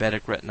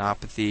 diabetic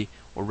retinopathy,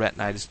 or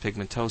retinitis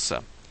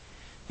pigmentosa.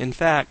 In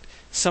fact,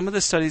 some of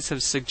the studies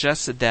have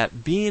suggested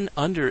that being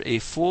under a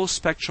full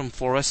spectrum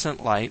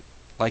fluorescent light,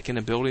 like in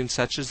a building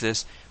such as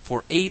this,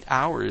 for 8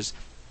 hours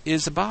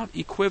is about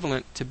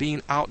equivalent to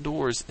being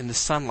outdoors in the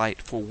sunlight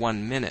for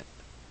 1 minute.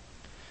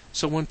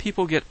 So when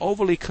people get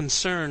overly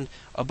concerned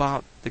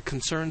about the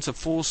concerns of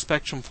full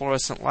spectrum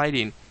fluorescent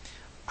lighting,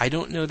 I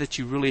don't know that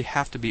you really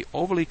have to be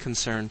overly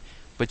concerned,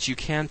 but you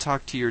can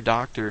talk to your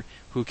doctor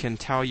who can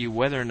tell you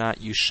whether or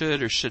not you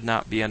should or should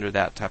not be under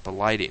that type of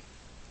lighting.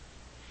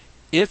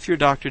 If your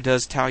doctor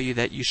does tell you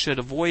that you should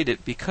avoid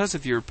it because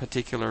of your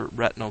particular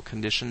retinal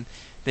condition,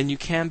 then you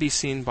can be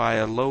seen by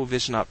a low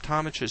vision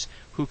optometrist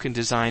who can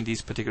design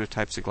these particular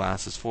types of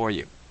glasses for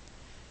you.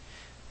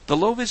 The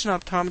low vision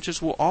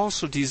optometrist will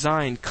also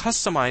design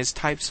customized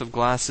types of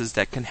glasses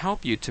that can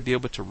help you to be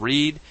able to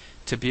read,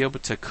 to be able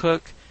to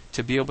cook,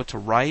 to be able to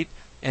write,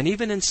 and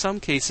even in some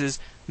cases,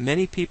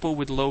 many people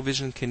with low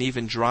vision can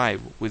even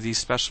drive with these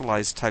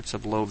specialized types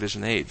of low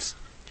vision aids.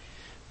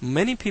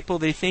 Many people,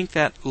 they think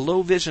that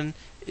low vision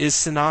is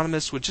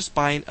synonymous with just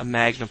buying a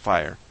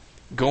magnifier.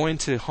 Going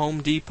to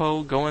Home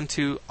Depot, going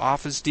to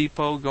Office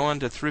Depot,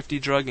 going to Thrifty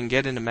Drug and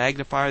getting a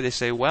magnifier. They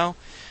say, well,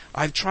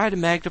 I've tried a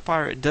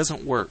magnifier, it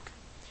doesn't work.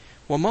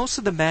 Well, most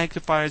of the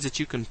magnifiers that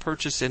you can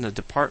purchase in a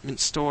department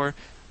store,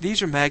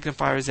 these are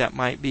magnifiers that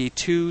might be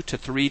 2 to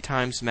 3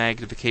 times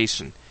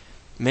magnification.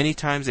 Many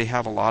times they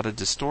have a lot of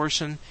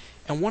distortion,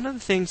 and one of the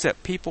things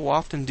that people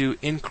often do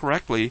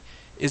incorrectly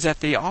is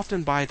that they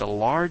often buy the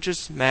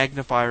largest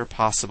magnifier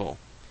possible.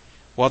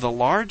 Well, the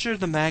larger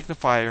the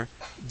magnifier,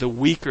 the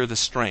weaker the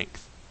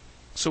strength.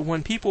 So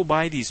when people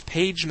buy these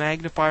page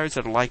magnifiers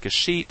that are like a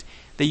sheet,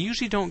 they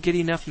usually don't get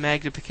enough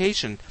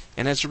magnification,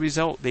 and as a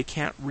result, they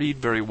can't read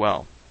very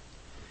well.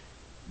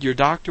 Your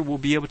doctor will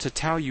be able to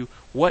tell you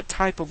what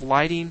type of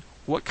lighting,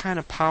 what kind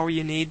of power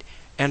you need,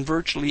 and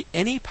virtually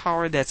any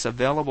power that's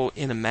available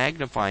in a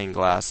magnifying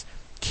glass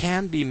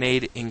can be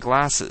made in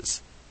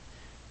glasses.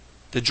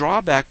 The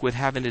drawback with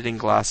having it in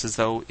glasses,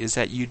 though, is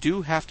that you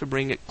do have to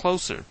bring it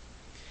closer.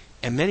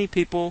 And many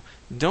people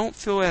don't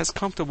feel as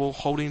comfortable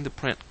holding the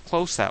print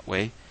close that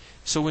way,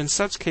 so in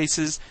such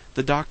cases,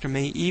 the doctor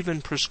may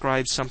even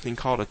prescribe something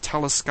called a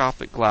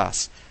telescopic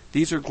glass.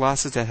 These are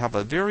glasses that have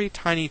a very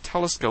tiny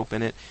telescope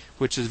in it,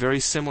 which is very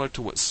similar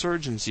to what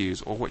surgeons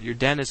use or what your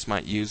dentist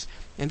might use.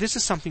 And this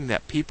is something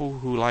that people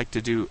who like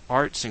to do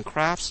arts and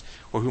crafts,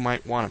 or who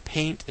might want to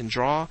paint and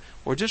draw,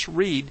 or just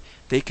read,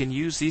 they can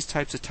use these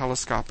types of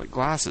telescopic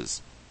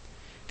glasses.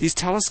 These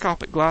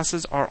telescopic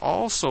glasses are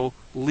also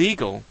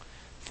legal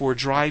for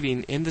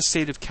driving in the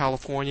state of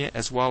California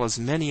as well as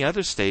many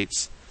other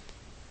states,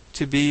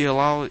 to be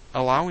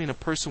allowing a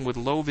person with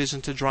low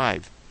vision to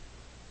drive.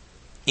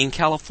 In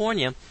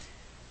California,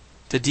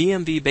 the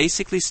DMV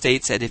basically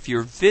states that if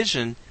your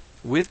vision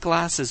with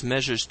glasses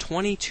measures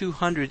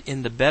 2200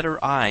 in the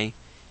better eye,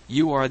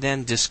 you are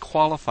then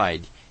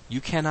disqualified.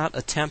 You cannot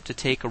attempt to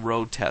take a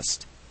road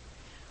test.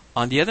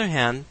 On the other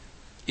hand,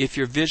 if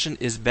your vision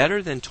is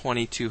better than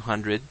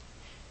 2200,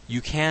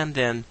 you can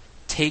then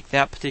take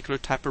that particular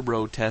type of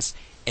road test,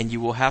 and you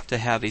will have to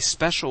have a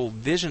special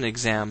vision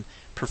exam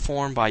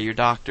performed by your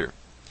doctor.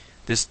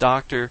 This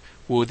doctor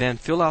will then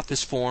fill out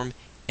this form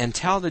and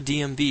tell the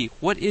DMV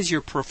what is your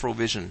peripheral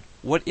vision,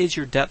 what is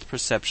your depth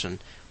perception,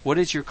 what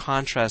is your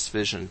contrast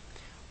vision.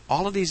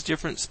 All of these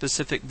different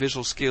specific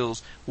visual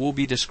skills will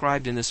be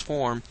described in this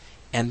form,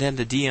 and then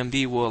the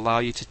DMV will allow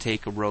you to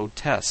take a road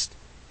test.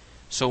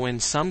 So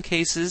in some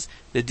cases,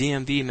 the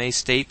DMV may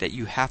state that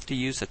you have to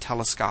use the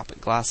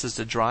telescopic glasses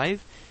to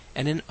drive,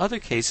 and in other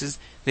cases,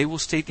 they will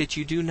state that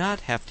you do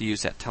not have to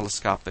use that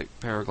telescopic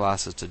pair of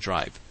glasses to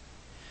drive.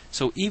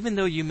 So even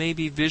though you may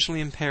be visually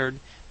impaired,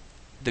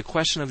 the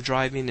question of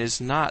driving is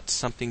not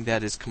something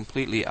that is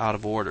completely out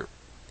of order.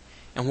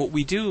 And what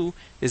we do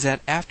is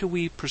that after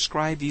we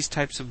prescribe these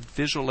types of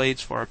visual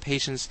aids for our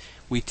patients,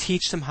 we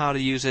teach them how to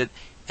use it,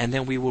 and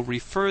then we will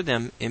refer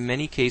them, in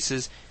many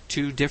cases,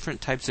 to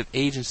different types of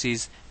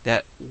agencies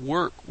that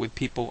work with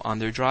people on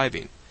their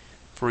driving.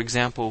 For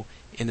example,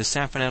 in the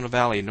San Fernando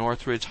Valley,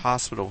 Northridge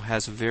Hospital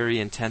has a very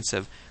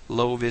intensive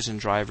low vision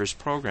drivers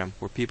program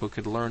where people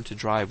could learn to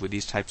drive with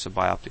these types of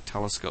bioptic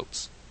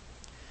telescopes.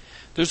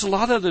 There's a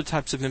lot of other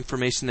types of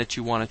information that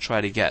you want to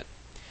try to get.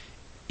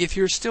 If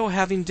you're still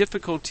having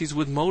difficulties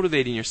with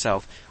motivating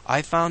yourself,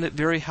 I found it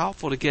very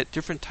helpful to get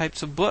different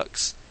types of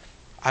books.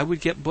 I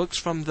would get books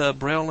from the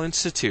Braille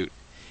Institute.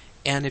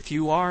 And if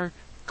you are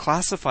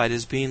classified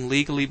as being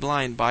legally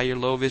blind by your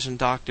low vision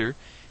doctor,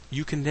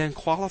 you can then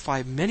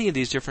qualify many of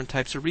these different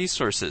types of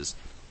resources.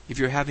 If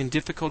you're having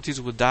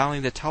difficulties with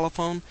dialing the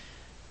telephone,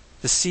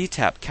 the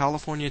CTAP,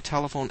 California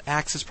Telephone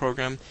Access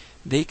Program,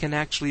 they can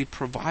actually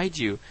provide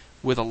you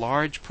with a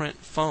large print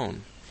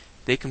phone.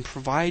 They can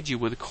provide you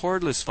with a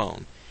cordless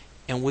phone.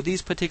 And with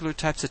these particular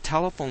types of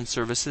telephone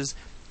services,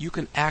 you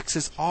can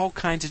access all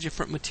kinds of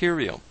different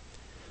material.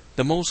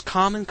 The most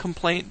common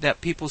complaint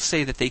that people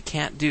say that they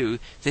can't do,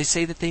 they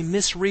say that they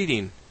miss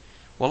reading.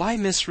 Well, I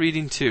miss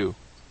reading too.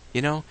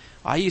 You know,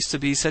 I used to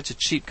be such a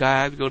cheap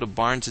guy. I would go to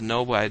Barnes &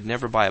 Noble. I'd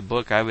never buy a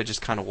book. I would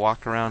just kind of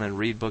walk around and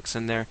read books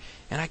in there,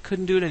 and I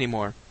couldn't do it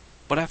anymore.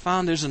 But I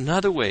found there's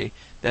another way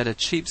that a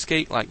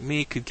cheapskate like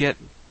me could get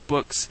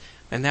books,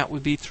 and that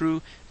would be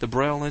through the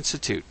Braille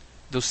Institute.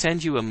 They'll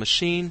send you a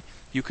machine.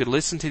 You could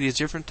listen to these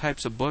different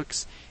types of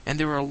books, and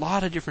there were a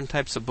lot of different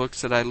types of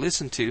books that I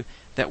listened to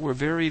that were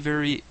very,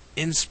 very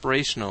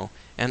inspirational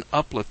and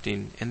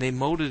uplifting, and they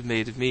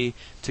motivated me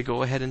to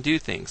go ahead and do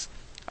things.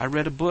 I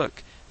read a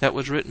book that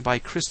was written by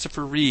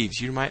Christopher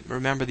Reeves. You might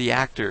remember the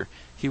actor.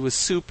 He was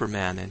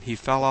Superman, and he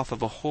fell off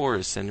of a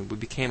horse and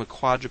became a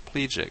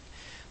quadriplegic.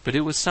 But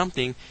it was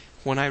something,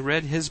 when I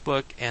read his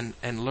book and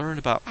learned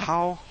about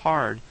how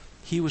hard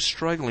he was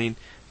struggling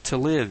to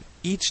live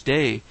each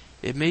day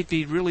It made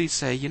me really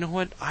say, you know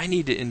what, I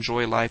need to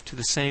enjoy life to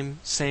the same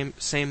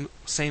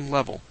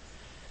level.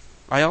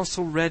 I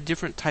also read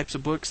different types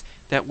of books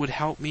that would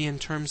help me in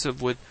terms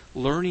of with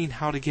learning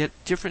how to get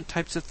different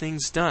types of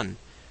things done.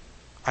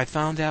 I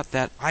found out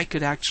that I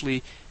could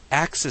actually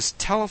access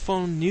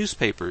telephone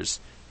newspapers.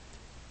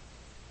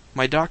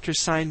 My doctor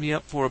signed me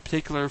up for a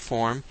particular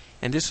form,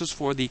 and this was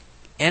for the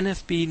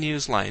NFB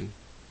Newsline.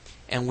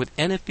 And with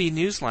NFB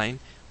Newsline,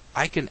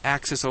 I can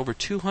access over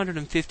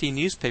 250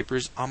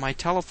 newspapers on my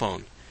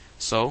telephone.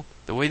 So,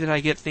 the way that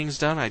I get things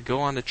done, I'd go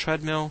on the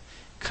treadmill,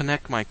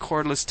 connect my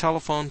cordless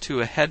telephone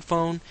to a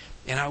headphone,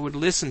 and I would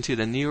listen to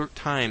the New York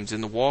Times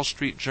and the Wall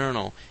Street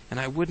Journal, and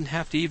I wouldn't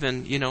have to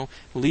even,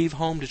 leave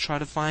home to try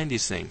to find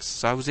these things.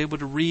 So I was able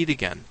to read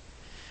again.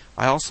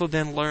 I also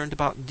then learned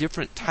about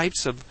different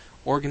types of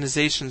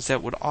organizations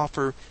that would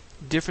offer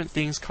different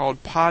things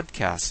called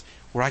podcasts,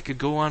 where I could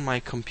go on my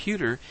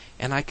computer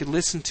and I could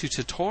listen to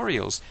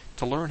tutorials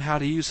to learn how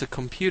to use a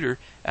computer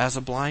as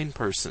a blind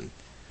person.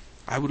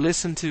 I would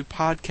listen to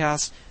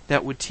podcasts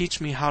that would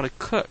teach me how to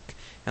cook,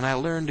 and I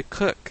learned to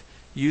cook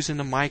using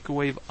a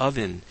microwave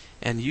oven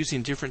and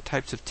using different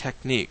types of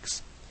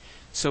techniques.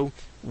 So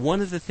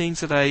one of the things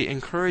that I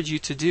encourage you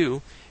to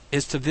do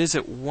is to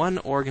visit one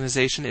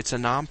organization. It's a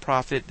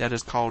nonprofit that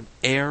is called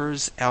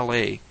AIRS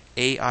LA,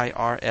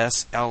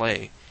 AIRS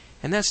LA.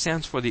 And that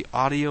stands for the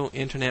Audio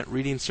Internet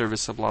Reading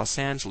Service of Los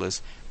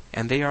Angeles.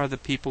 And they are the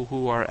people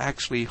who are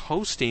actually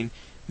hosting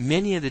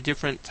many of the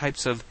different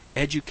types of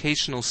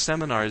educational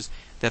seminars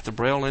that the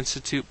Braille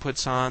Institute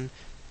puts on,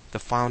 the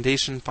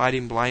Foundation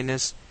Fighting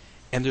Blindness.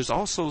 And there's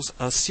also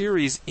a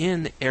series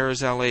in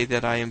AIRS LA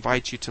that I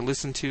invite you to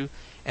listen to,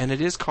 and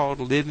it is called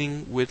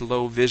Living with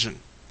Low Vision.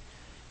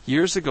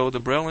 Years ago, the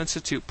Braille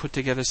Institute put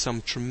together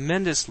some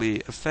tremendously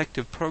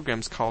effective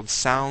programs called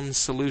Sound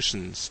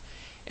Solutions.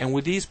 And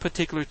with these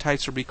particular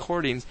types of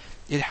recordings,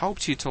 it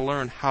helps you to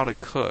learn how to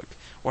cook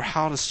or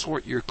how to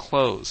sort your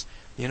clothes.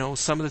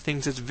 Some of the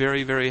things that's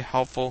very, very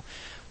helpful.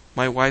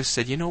 My wife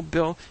said,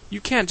 Bill,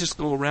 you can't just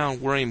go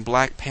around wearing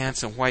black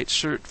pants and white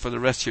shirt for the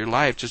rest of your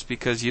life just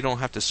because you don't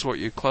have to sort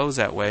your clothes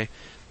that way.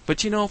 But,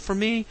 for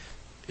me,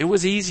 it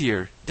was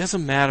easier. It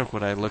doesn't matter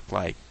what I look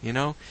like,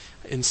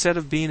 Instead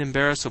of being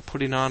embarrassed of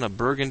putting on a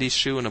burgundy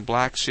shoe and a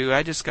black shoe,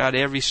 I just got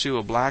every shoe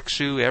a black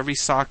shoe, every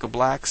sock a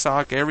black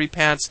sock, every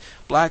pants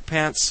black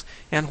pants.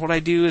 And what I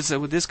do is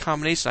that with this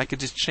combination, I could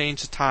just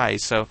change the tie.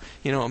 So,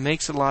 it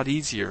makes it a lot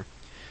easier.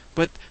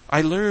 But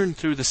I learned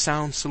through the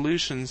Sound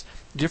Solutions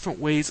different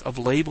ways of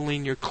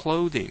labeling your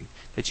clothing,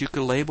 that you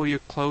could label your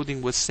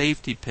clothing with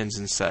safety pins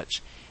and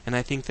such. And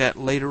I think that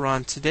later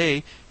on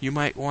today, you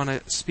might want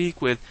to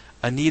speak with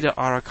Anita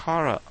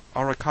Arakawa.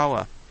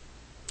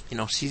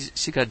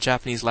 She got a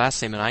Japanese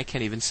last name, and I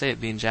can't even say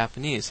it being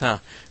Japanese, huh?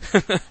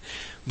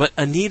 But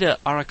Anita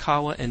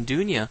Arakawa and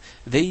Dunya,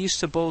 they used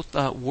to both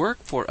work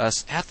for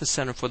us at the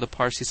Center for the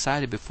Partially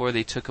Sighted before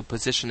they took a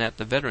position at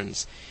the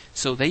Veterans.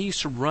 So they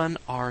used to run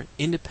our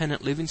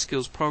Independent Living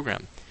Skills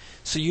program.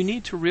 So you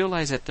need to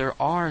realize that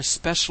there are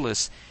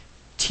specialists,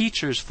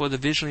 teachers for the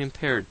visually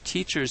impaired,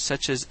 teachers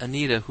such as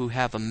Anita who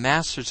have a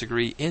master's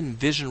degree in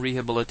vision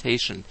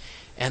rehabilitation.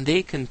 And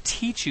they can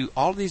teach you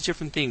all these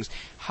different things.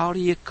 How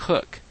do you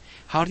cook?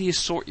 How do you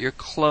sort your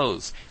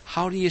clothes?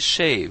 How do you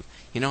shave?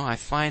 I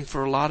find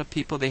for a lot of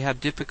people they have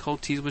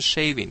difficulties with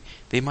shaving.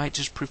 They might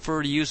just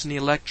prefer to use the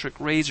electric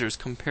razors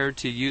compared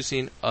to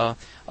using a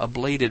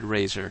bladed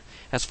razor.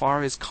 As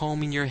far as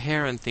combing your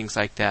hair and things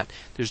like that,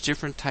 there's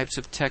different types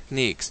of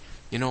techniques.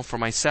 For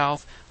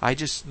myself, I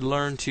just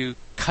learned to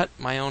cut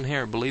my own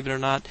hair. Believe it or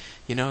not,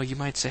 you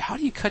might say, how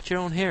do you cut your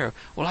own hair?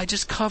 Well, I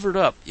just covered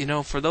up.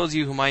 For those of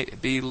you who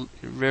might be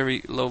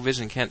very low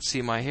vision, can't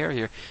see my hair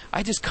here,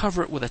 I just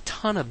cover it with a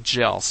ton of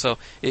gel. So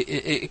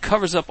it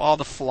covers up all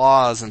the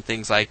flaws and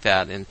things like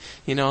that. And,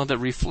 the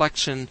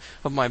reflection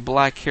of my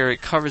black hair,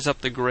 it covers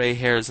up the gray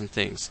hairs and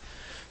things.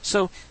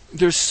 So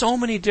there's so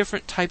many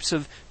different types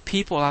of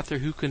people out there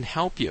who can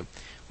help you.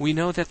 We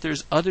know that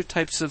there's other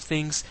types of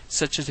things,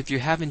 such as if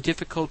you're having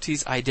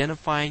difficulties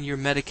identifying your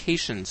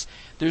medications,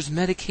 there's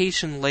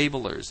medication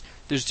labelers.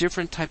 There's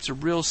different types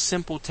of real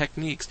simple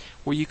techniques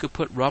where you could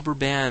put rubber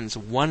bands,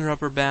 one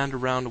rubber band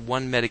around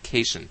one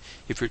medication.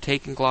 If you're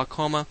taking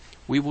glaucoma,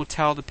 we will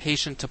tell the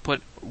patient to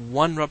put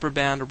one rubber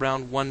band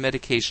around one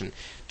medication,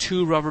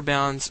 2 rubber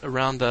bands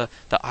around the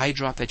eye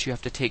drop that you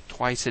have to take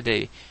twice a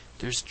day.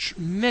 There's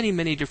many,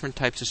 many different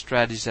types of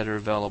strategies that are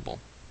available.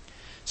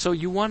 So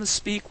you want to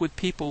speak with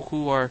people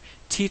who are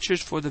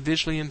teachers for the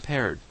visually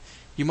impaired.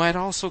 You might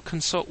also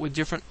consult with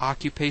different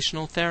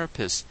occupational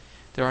therapists.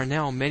 There are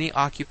now many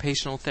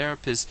occupational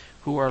therapists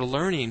who are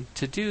learning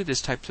to do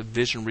this type of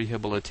vision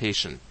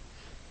rehabilitation.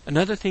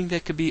 Another thing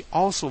that could be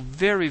also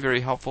very,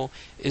 very helpful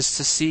is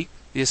to seek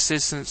the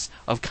assistance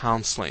of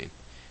counseling.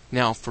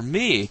 Now, for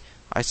me,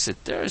 I said,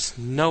 there's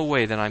no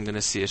way that I'm going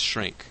to see a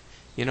shrink.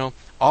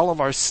 All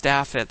of our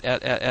staff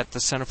at the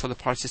Center for the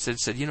Partially Sighted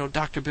said,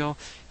 Dr. Bill,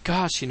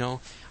 gosh,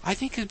 I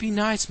think it'd be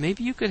nice.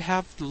 Maybe you could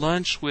have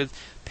lunch with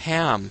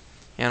Pam.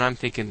 And I'm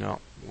thinking,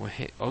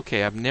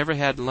 okay, I've never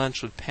had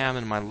lunch with Pam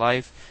in my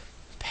life.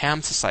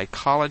 Pam's a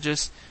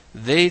psychologist.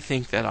 They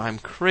think that I'm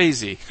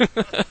crazy.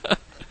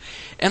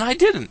 And I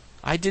didn't.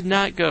 I did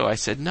not go. I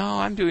said, no,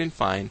 I'm doing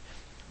fine.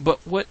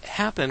 But what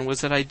happened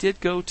was that I did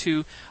go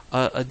to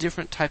a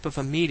different type of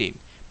a meeting.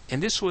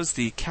 And this was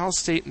the Cal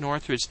State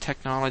Northridge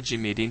Technology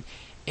meeting.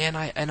 And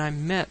I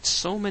met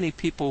so many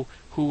people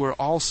who were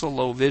also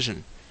low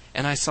vision.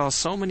 And I saw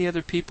so many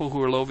other people who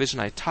were low vision.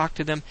 I talked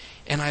to them,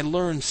 and I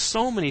learned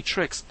so many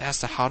tricks as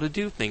to how to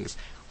do things.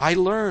 I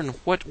learned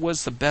what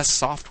was the best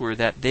software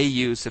that they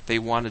used if they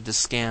wanted to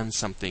scan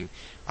something.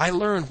 I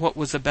learned what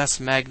was the best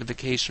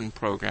magnification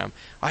program.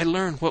 I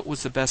learned what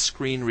was the best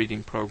screen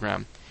reading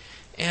program.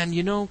 And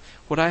you know,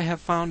 what I have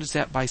found is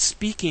that by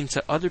speaking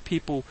to other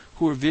people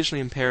who are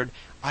visually impaired,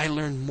 I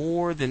learned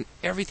more than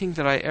everything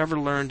that I ever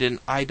learned in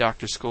eye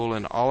doctor school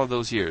in all of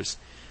those years.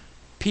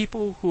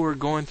 People who are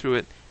going through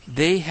it,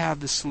 they have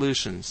the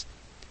solutions.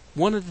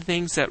 One of the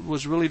things that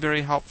was really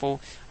very helpful,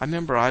 I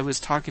remember I was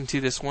talking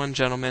to this one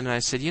gentleman, and I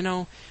said, you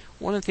know,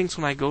 one of the things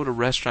when I go to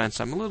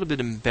restaurants, I'm a little bit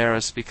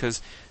embarrassed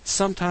because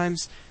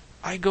sometimes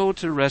I go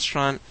to a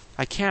restaurant,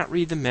 I can't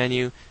read the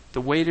menu,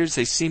 the waiters,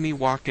 they see me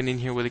walking in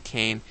here with a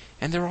cane,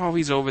 and they're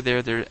always over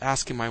there, they're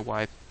asking my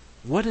wife,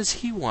 what does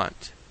he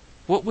want?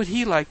 What would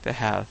he like to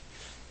have?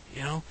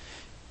 You know?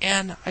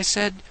 And I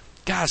said,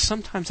 gosh,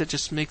 sometimes it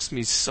just makes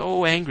me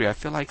so angry, I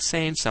feel like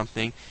saying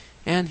something.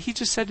 And he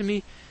just said to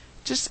me,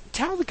 just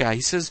tell the guy.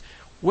 He says,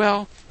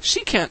 well,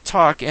 she can't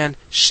talk, and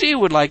she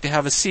would like to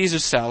have a Caesar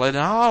salad,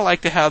 and I'd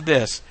like to have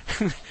this.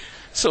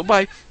 So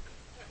by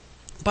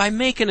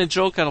making a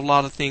joke out of a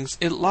lot of things,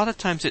 a lot of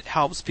times it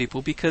helps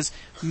people, because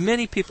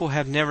many people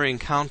have never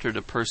encountered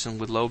a person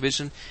with low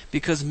vision,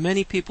 because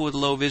many people with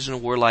low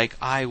vision were like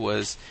I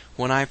was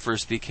when I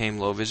first became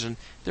low vision.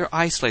 They're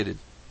isolated.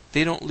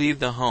 They don't leave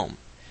the home.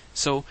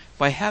 So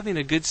by having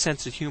a good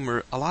sense of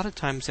humor, a lot of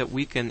times that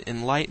we can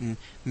enlighten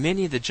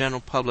many of the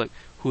general public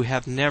who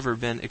have never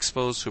been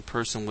exposed to a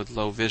person with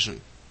low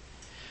vision.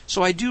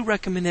 So I do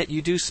recommend that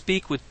you do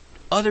speak with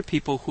other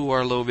people who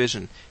are low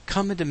vision.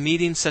 Come into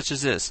meetings such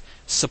as this,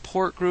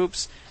 support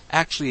groups,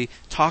 actually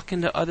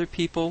talking to other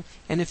people.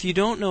 And if you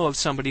don't know of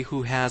somebody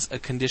who has a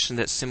condition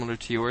that's similar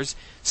to yours,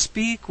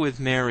 speak with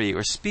Mary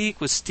or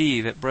speak with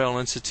Steve at Braille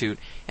Institute,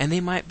 and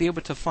they might be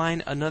able to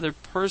find another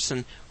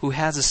person who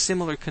has a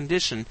similar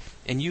condition,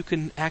 and you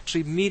can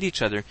actually meet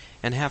each other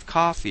and have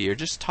coffee or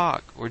just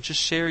talk or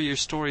just share your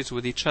stories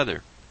with each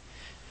other.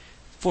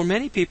 For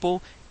many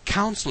people,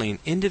 counseling,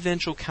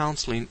 individual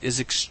counseling, is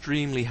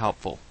extremely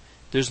helpful.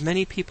 There's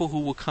many people who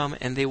will come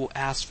and they will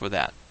ask for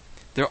that.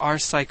 There are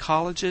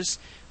psychologists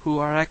who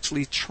are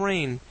actually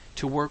trained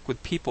to work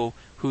with people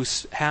who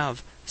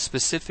have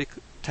specific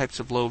types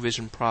of low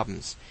vision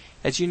problems.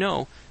 As you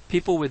know,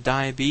 people with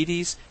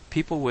diabetes,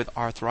 people with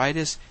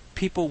arthritis,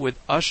 people with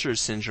Usher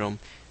syndrome,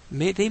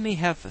 they may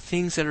have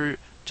things that are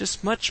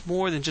just much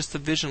more than just the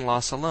vision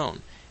loss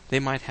alone. They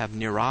might have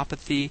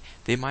neuropathy,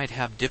 they might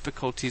have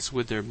difficulties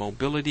with their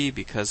mobility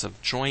because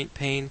of joint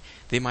pain,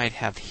 they might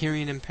have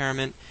hearing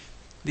impairment.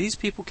 These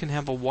people can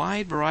have a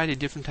wide variety of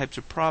different types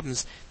of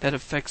problems that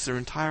affects their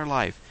entire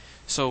life.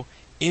 So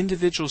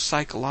individual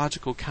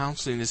psychological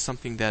counseling is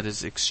something that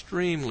is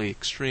extremely,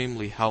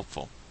 extremely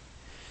helpful.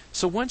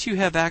 So once you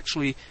have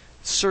actually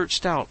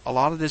searched out a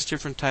lot of this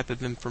different type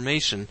of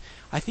information,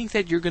 I think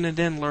that you're going to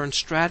then learn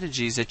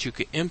strategies that you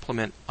can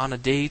implement on a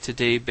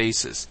day-to-day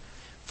basis.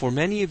 For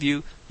many of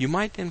you, you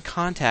might then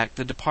contact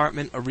the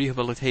Department of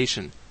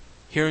Rehabilitation.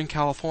 Here in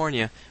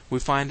California, we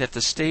find that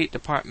the State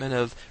Department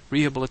of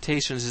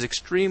Rehabilitation is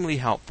extremely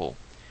helpful.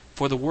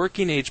 For the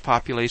working age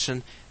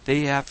population,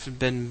 they have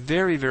been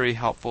very, very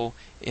helpful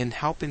in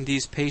helping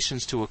these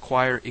patients to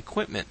acquire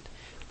equipment.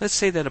 Let's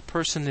say that a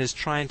person is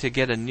trying to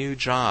get a new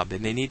job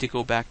and they need to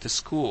go back to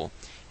school.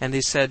 And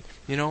they said,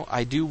 you know,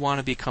 I do want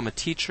to become a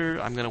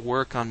teacher. I'm going to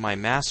work on my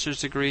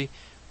master's degree.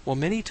 Well,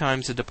 many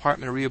times the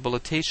Department of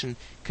Rehabilitation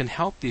can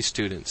help these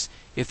students.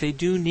 If they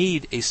do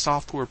need a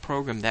software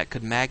program that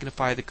could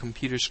magnify the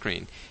computer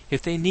screen,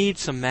 if they need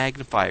some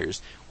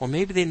magnifiers, or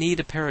maybe they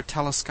need a pair of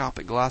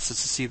telescopic glasses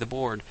to see the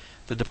board,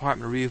 the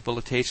Department of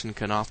Rehabilitation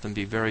can often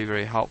be very,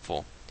 very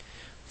helpful.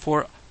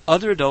 For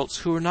other adults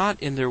who are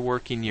not in their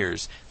working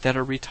years, that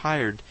are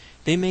retired,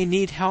 they may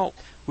need help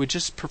with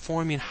just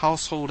performing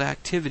household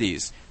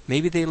activities.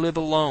 Maybe they live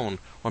alone,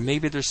 or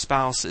maybe their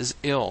spouse is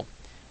ill.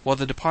 Well,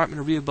 the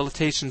Department of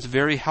Rehabilitation is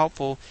very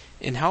helpful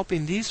in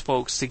helping these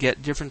folks to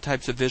get different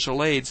types of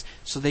visual aids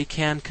so they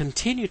can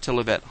continue to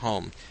live at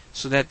home,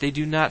 so that they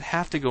do not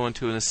have to go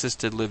into an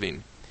assisted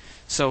living.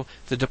 So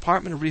the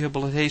Department of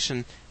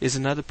Rehabilitation is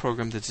another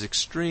program that's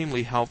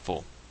extremely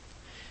helpful.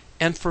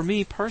 And for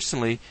me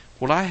personally,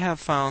 what I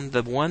have found,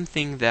 the one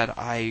thing that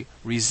I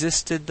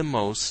resisted the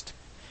most,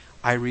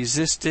 I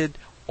resisted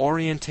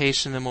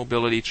orientation and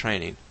mobility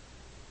training.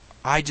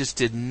 I just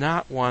did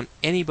not want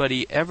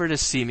anybody ever to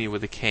see me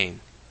with a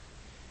cane.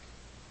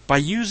 By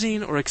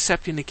using or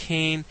accepting the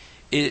cane,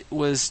 it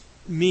was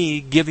me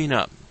giving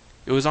up.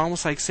 It was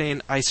almost like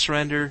saying, I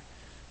surrender,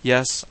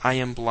 yes, I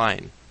am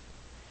blind.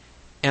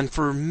 And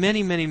for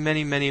many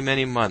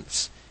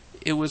months,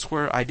 it was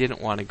where I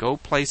didn't want to go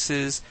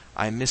places.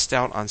 I missed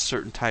out on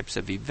certain types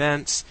of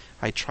events.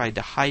 I tried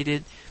to hide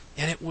it,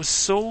 and it was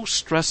so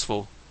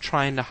stressful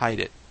trying to hide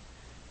it.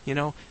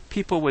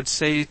 People would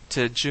say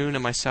to June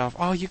and myself,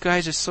 "Oh, you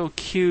guys are so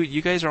cute.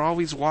 You guys are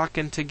always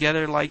walking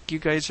together like you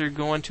guys are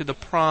going to the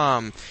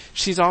prom.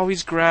 She's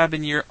always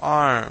grabbing your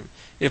arm."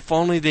 If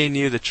only they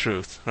knew the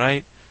truth,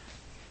 right?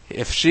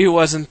 If she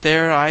wasn't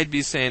there, I'd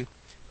be saying,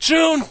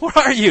 "June, where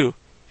are you?"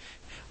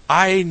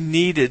 I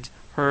needed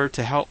her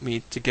to help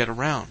me to get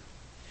around.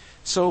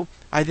 So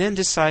I then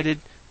decided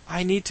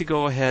I need to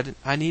go ahead,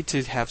 I need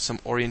to have some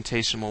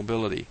orientation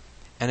mobility.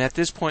 And at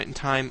this point in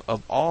time,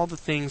 of all the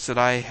things that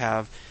I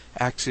have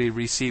actually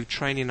received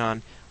training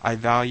on, I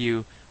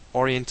value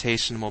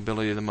orientation and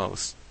mobility the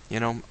most.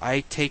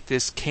 I take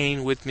this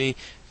cane with me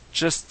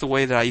just the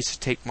way that I used to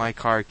take my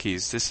car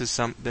keys. This has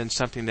been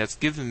something that's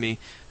given me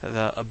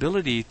the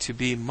ability to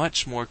be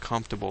much more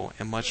comfortable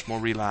and much more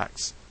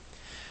relaxed.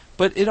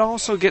 But it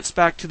also gets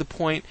back to the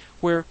point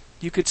where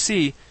you could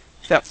see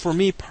that for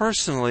me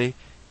personally,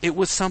 it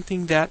was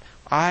something that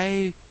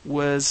I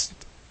was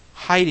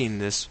hiding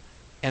this,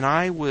 and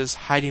I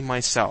was hiding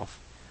myself.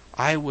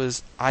 I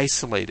was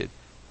isolated.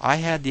 I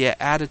had the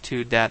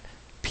attitude that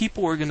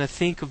people were going to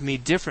think of me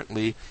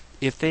differently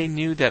if they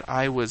knew that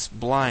I was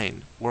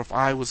blind or if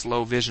I was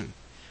low vision.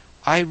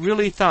 I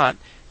really thought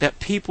that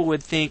people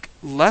would think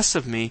less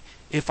of me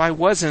if I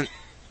wasn't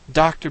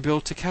Dr.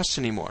 Bill Takeshita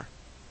anymore.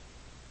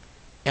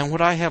 And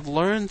what I have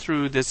learned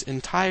through this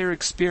entire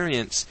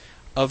experience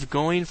of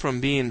going from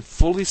being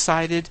fully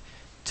sighted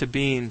to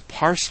being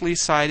partially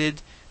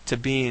sighted to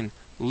being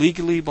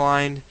legally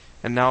blind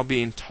and now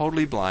being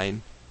totally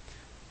blind,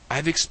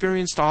 I've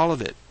experienced all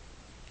of it.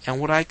 And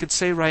what I could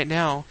say right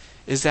now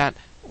is that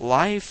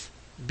life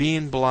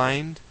being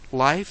blind,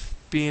 life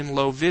being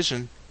low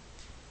vision,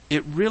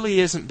 it really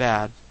isn't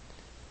bad.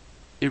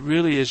 It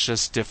really is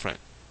just different.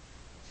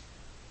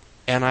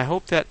 And I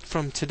hope that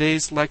from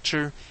today's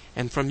lecture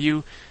and from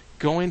you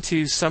going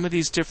to some of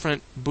these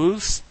different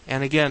booths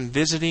and again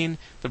visiting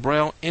the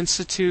Braille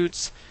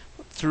Institutes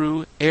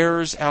through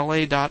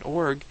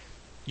airsla.org,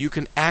 you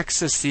can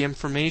access the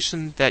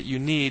information that you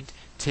need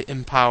to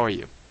empower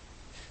you.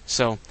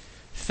 So,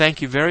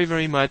 thank you very,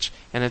 very much.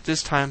 And at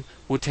this time,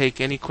 we'll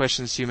take any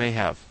questions you may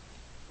have.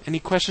 Any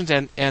questions?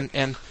 And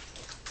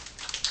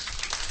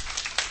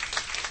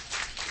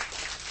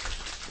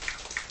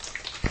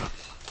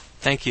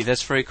thank you.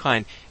 That's very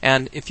kind.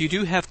 And if you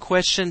do have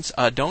questions,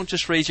 don't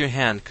just raise your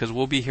hand because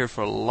we'll be here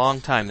for a long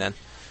time then.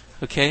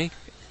 Okay?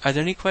 Are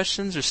there any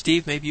questions? Or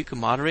Steve, maybe you can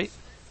moderate?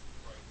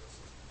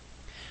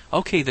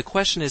 Okay, the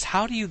question is,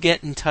 how do you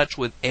get in touch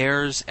with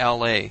Airs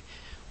LA?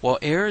 Well,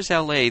 Airs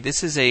LA,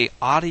 this is a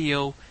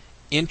audio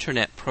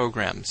internet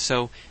program.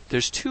 So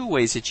there's two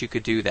ways that you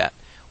could do that.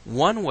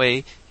 One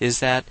way is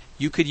that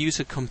you could use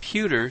a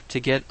computer to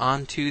get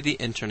onto the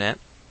internet,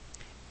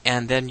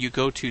 and then you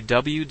go to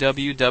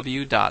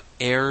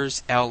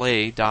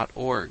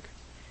www.airsla.org.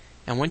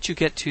 And once you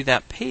get to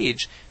that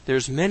page,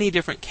 there's many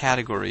different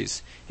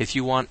categories. If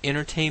you want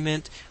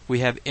entertainment, we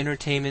have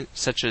entertainment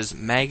such as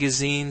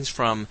magazines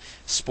from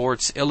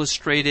Sports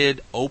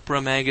Illustrated,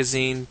 Oprah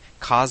Magazine,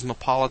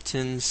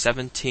 Cosmopolitan,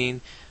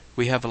 17.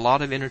 We have a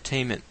lot of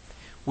entertainment.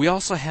 We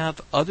also have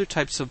other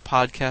types of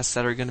podcasts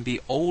that are going to be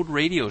old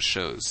radio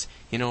shows.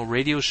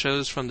 Radio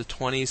shows from the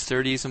 20s,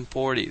 30s, and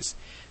 40s.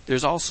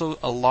 There's also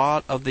a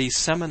lot of these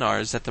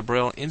seminars that the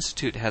Braille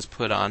Institute has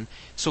put on.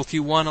 So if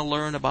you want to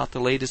learn about the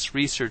latest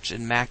research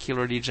in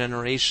macular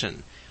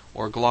degeneration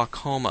or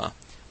glaucoma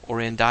or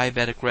in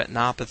diabetic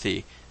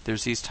retinopathy,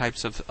 there's these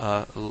types of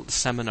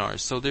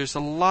seminars. So there's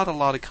a lot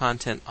of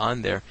content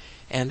on there.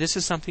 And this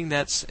is something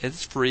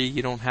it's free.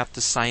 You don't have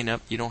to sign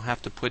up. You don't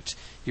have to put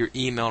your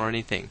email or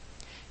anything.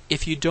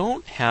 If you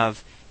don't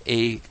have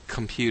a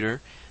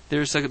computer,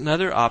 there's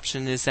another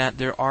option, is that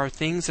there are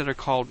things that are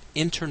called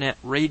internet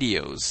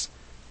radios.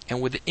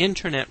 And with the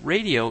internet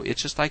radio,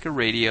 it's just like a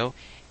radio,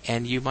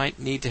 and you might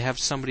need to have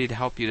somebody to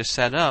help you to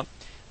set up.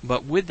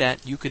 But with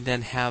that, you could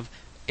then have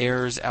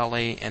Airs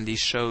LA and these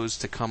shows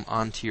to come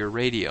onto your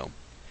radio.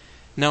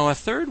 Now, a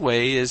third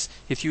way is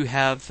if you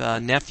have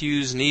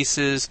nephews,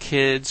 nieces,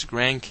 kids,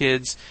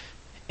 grandkids,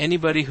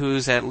 anybody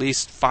who's at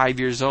least 5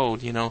 years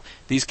old,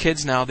 these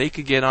kids now, they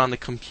could get on the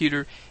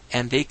computer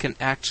and they can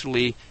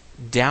actually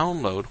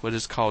download what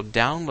is called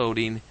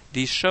downloading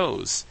these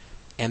shows.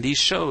 And these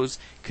shows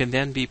can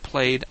then be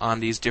played on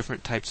these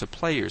different types of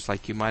players,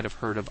 like you might have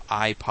heard of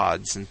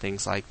iPods and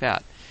things like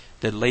that.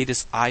 The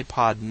latest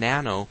iPod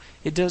Nano,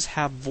 it does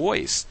have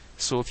voice.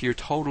 So if you're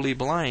totally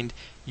blind,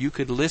 you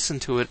could listen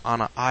to it on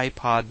an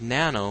iPod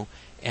Nano,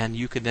 and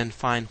you could then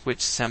find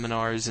which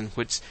seminars and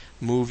which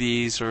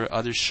movies or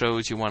other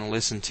shows you want to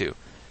listen to.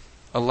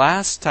 A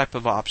last type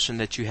of option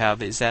that you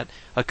have is that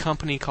a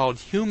company called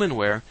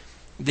Humanware,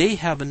 they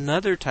have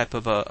another type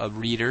of a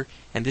reader,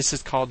 and this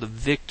is called the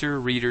Victor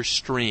Reader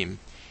Stream.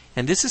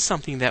 And this is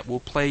something that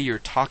will play your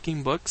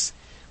talking books.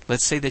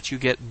 Let's say that you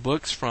get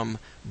books from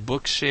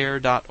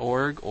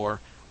Bookshare.org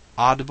or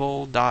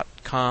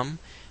Audible.com.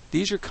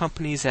 These are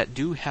companies that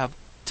do have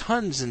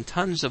tons and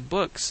tons of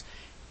books,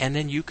 and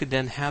then you could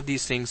then have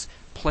these things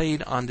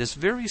played on this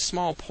very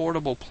small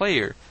portable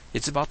player.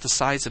 It's about the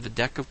size of a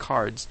deck of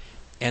cards,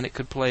 and it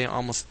could play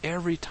almost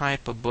every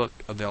type of book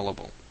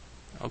available.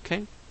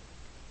 Okay?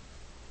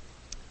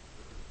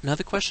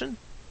 Another question?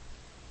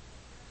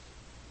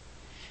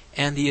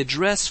 And the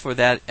address for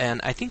that,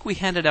 and I think we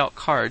handed out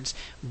cards,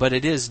 but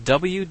it is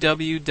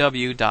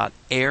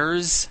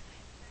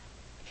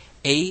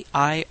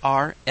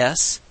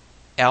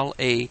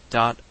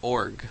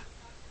www.airsla.org.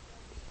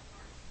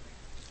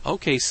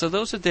 Okay, so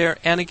those are there.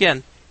 And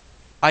again,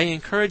 I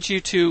encourage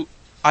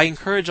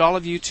all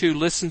of you to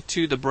listen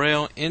to the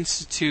Braille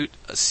Institute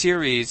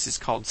series. It's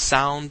called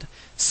Sound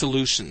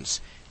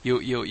Solutions.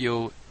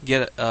 You'll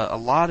get a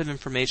lot of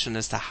information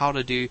as to how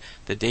to do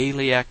the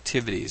daily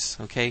activities.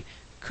 Okay,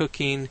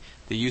 cooking,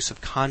 the use of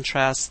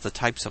contrast, the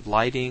types of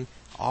lighting,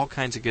 all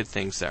kinds of good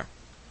things there.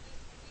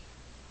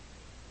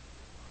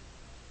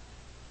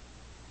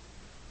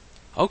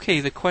 Okay,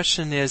 the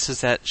question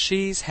is that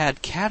she's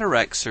had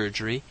cataract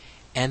surgery,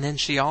 and then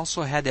she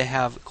also had to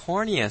have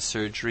cornea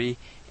surgery,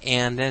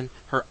 and then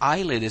her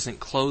eyelid isn't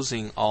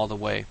closing all the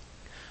way.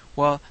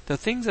 Well, the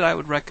thing that I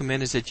would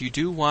recommend is that you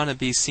do want to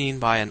be seen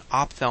by an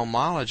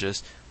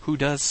ophthalmologist who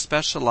does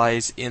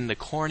specialize in the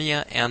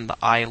cornea and the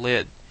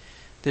eyelid.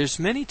 There's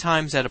many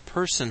times that a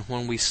person,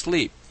 when we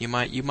sleep, you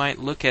might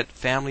look at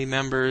family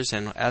members,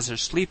 and as they're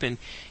sleeping,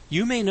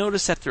 you may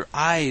notice that their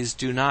eyes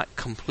do not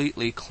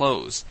completely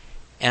close.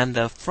 And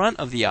the front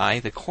of the eye,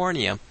 the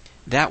cornea,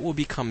 that will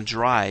become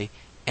dry,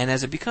 and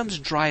as it becomes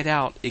dried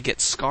out, it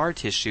gets scar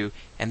tissue,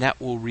 and that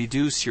will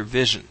reduce your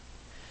vision.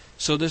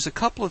 So there's a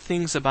couple of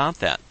things about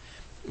that.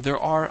 There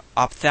are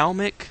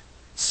ophthalmic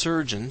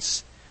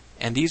surgeons,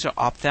 and these are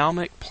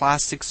ophthalmic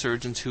plastic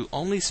surgeons who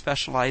only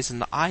specialize in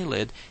the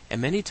eyelid, and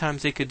many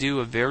times they could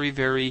do a very,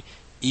 very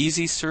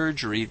easy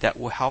surgery that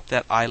will help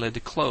that eyelid to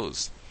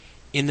close.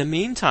 In the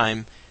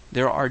meantime,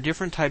 there are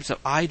different types of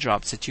eye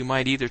drops that you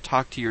might either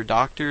talk to your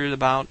doctor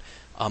about.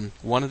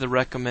 One of the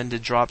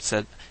recommended drops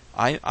that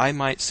I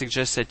might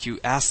suggest that you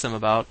ask them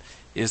about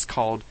is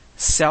called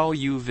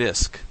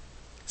Celluvisc,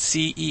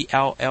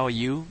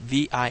 Celluvisc,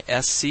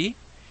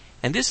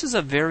 and this is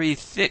a very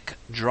thick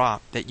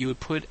drop that you would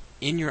put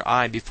in your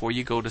eye before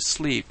you go to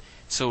sleep,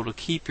 so it'll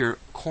keep your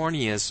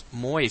corneas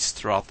moist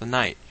throughout the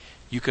night.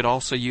 You could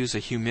also use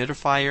a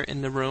humidifier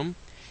in the room,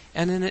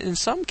 and in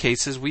some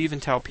cases we even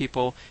tell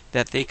people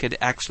that they could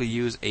actually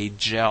use a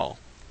gel,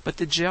 but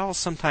the gel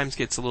sometimes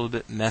gets a little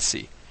bit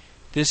messy.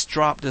 This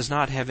drop does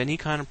not have any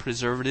kind of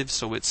preservative,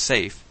 so it's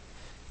safe.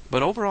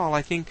 But overall,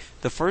 I think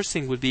the first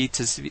thing would be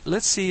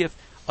let's see if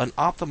an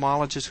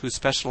ophthalmologist who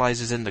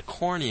specializes in the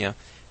cornea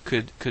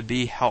could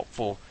be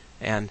helpful.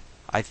 And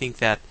I think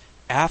that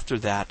after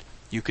that,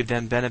 you could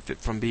then benefit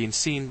from being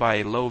seen by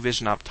a low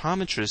vision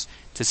optometrist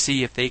to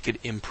see if they could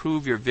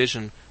improve your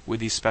vision with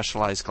these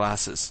specialized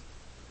glasses.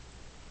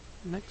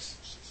 Next.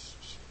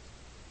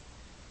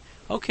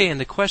 Okay, and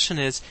the question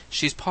is,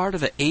 she's part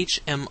of a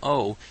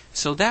HMO,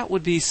 so that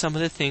would be some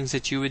of the things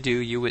that you would do.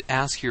 You would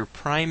ask your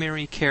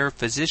primary care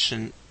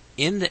physician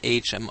in the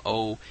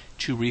HMO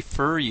to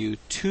refer you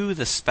to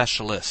the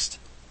specialist.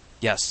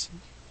 Yes?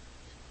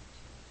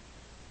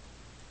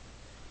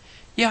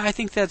 Yeah, I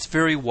think that's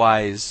very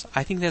wise.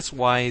 I think that's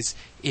wise.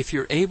 If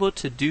you're able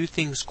to do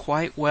things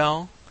quite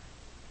well,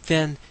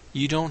 then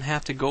you don't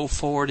have to go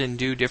forward and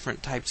do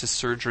different types of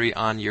surgery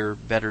on your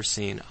better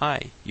seeing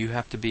eye. You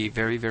have to be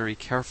very, very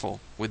careful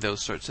with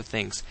those sorts of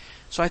things.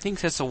 So I think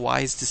that's a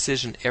wise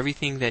decision.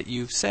 Everything that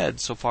you've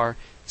said so far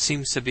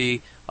seems to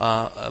be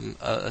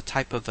a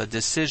type of a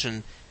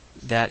decision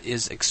that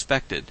is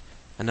expected.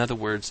 In other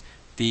words,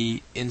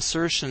 the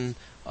insertion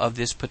of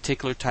this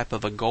particular type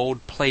of a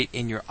gold plate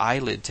in your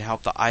eyelid to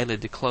help the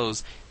eyelid to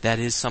close, that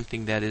is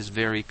something that is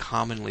very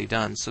commonly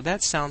done. So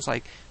that sounds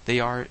like they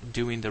are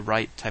doing the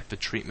right type of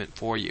treatment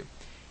for you.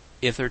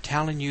 If they're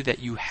telling you that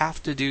you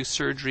have to do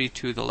surgery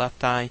to the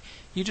left eye,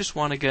 you just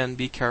want to again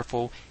be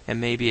careful,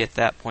 and maybe at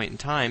that point in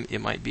time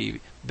it might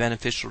be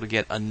beneficial to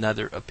get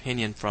another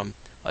opinion from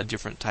a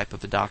different type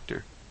of a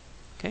doctor.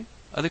 Okay?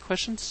 Other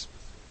questions?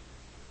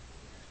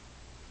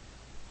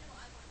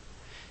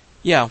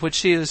 Yeah, what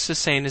she is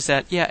just saying is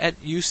that,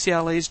 at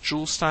UCLA's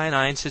Jules Stein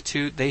Eye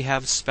Institute, they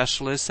have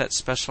specialists that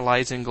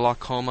specialize in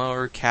glaucoma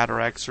or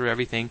cataracts or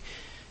everything.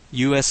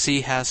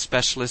 USC has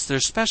specialists.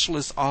 There's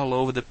specialists all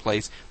over the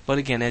place. But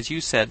again, as you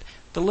said,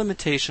 the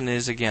limitation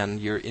is, again,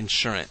 your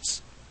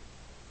insurance.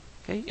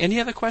 Okay,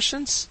 any other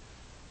questions?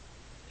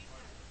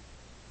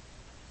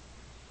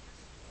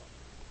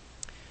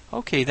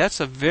 Okay,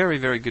 that's a very,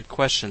 very good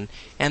question.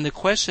 And the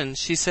question,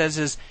 she says,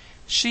 is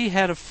she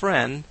had a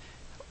friend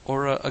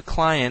or a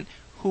client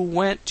who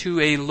went to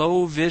a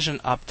low vision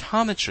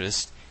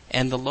optometrist,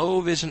 and the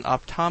low vision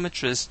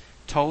optometrist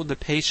told the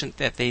patient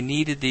that they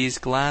needed these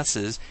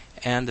glasses,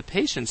 and the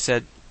patient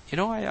said,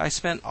 I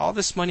spent all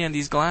this money on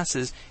these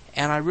glasses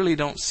and I really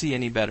don't see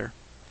any better.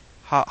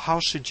 How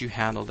should you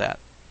handle that?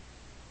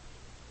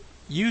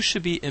 You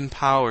should be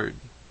empowered.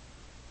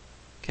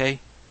 Okay?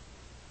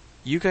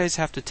 You guys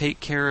have to take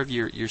care of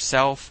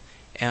yourself,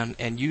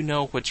 and you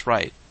know what's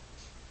right.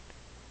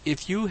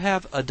 If you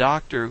have a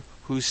doctor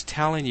who's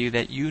telling you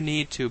that you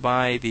need to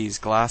buy these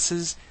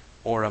glasses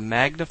or a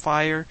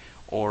magnifier,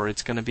 or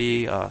it's going to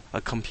be a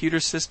computer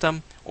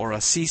system or a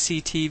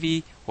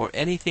CCTV or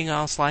anything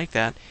else like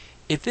that,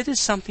 if it is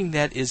something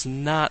that is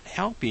not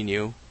helping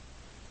you,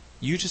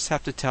 you just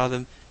have to tell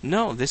them,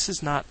 no, this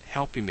is not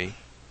helping me.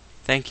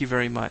 Thank you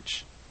very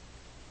much.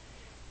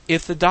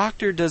 If the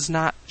doctor does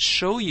not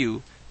show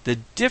you the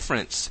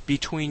difference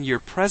between your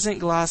present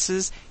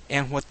glasses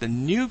and what the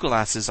new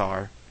glasses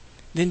are,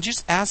 then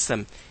just ask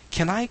them,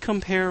 can I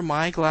compare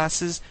my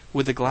glasses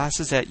with the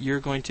glasses that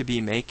you're going to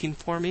be making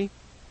for me?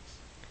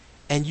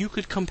 And you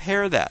could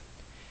compare that.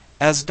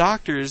 As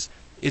doctors,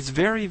 it's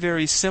very,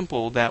 very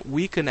simple that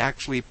we can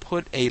actually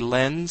put a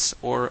lens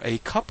or a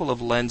couple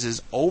of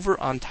lenses over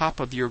on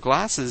top of your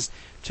glasses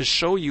to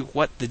show you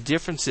what the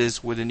difference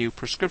is with a new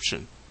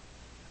prescription.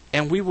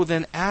 And we will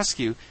then ask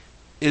you,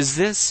 is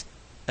this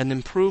an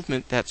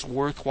improvement that's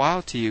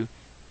worthwhile to you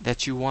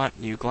that you want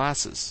new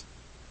glasses?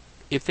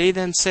 If they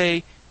then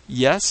say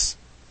yes,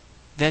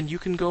 then you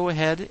can go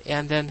ahead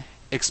and then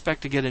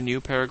expect to get a new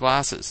pair of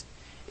glasses.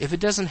 If it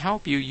doesn't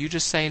help you, you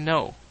just say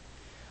no.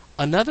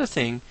 Another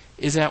thing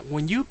is that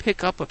when you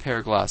pick up a pair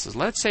of glasses,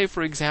 let's say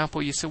for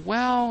example you say,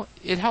 well,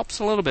 it helps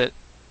a little bit.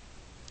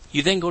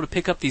 You then go to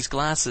pick up these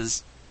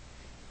glasses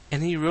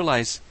and then you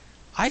realize,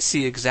 I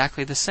see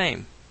exactly the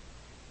same.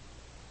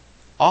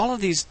 All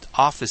of these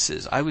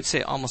offices, I would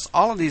say almost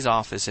all of these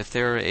offices, if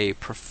they're a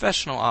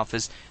professional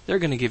office, they're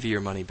going to give you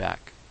your money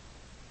back.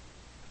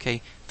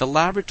 Okay, the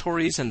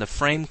laboratories and the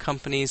frame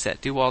companies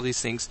that do all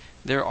these things,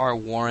 there are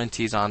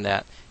warranties on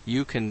that.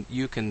 You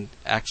can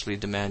actually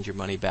demand your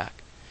money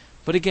back.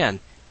 But again,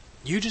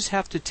 you just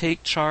have to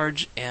take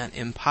charge and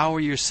empower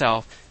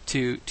yourself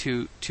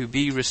to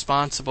be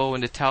responsible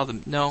and to tell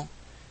them no.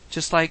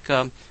 Just like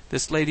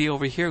this lady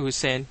over here who's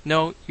saying,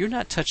 no, you're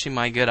not touching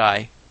my good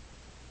eye.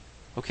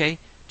 Okay?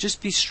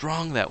 Just be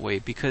strong that way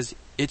because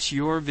it's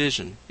your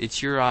vision.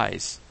 It's your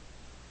eyes.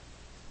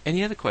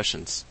 Any other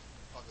questions?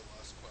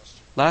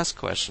 Last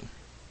question.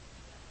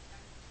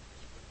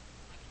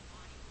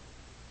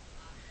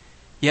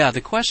 Yeah,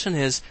 the question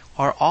is,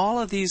 are all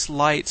of these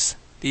lights,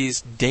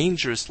 these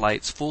dangerous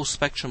lights, full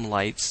spectrum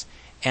lights,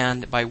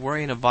 and by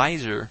wearing a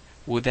visor,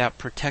 would that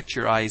protect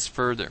your eyes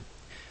further?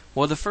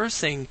 Well, the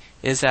first thing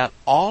is that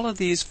all of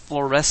these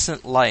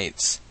fluorescent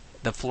lights,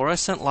 the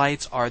fluorescent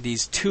lights are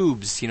these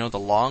tubes, the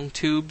long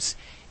tubes,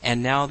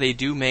 and now they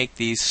do make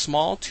these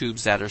small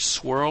tubes that are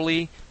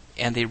swirly,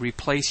 and they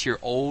replace your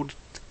old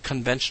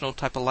conventional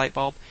type of light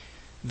bulb.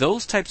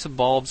 Those types of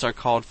bulbs are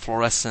called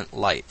fluorescent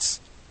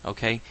lights.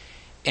 Okay?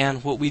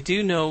 And what we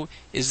do know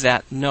is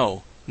that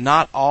no,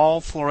 not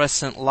all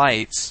fluorescent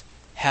lights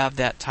have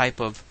that type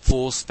of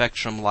full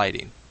spectrum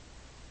lighting.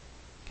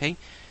 Okay?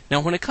 Now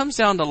when it comes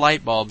down to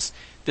light bulbs,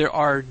 there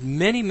are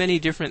many, many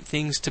different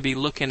things to be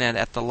looking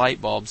at the light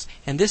bulbs,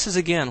 and this is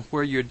again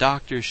where your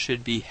doctor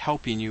should be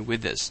helping you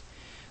with this.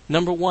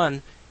 Number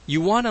one, you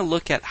want to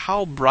look at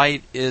how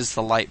bright is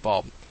the light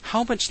bulb.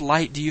 How much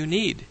light do you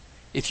need?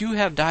 If you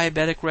have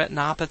diabetic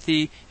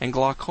retinopathy and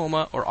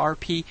glaucoma or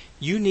RP,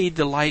 you need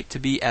the light to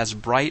be as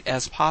bright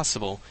as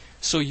possible.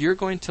 So you're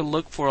going to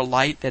look for a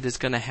light that is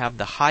going to have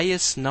the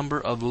highest number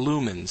of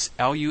lumens,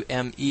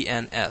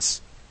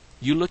 L-U-M-E-N-S.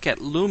 You look at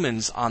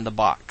lumens on the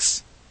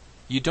box.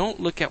 You don't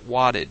look at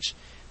wattage.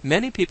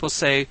 Many people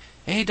say,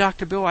 hey,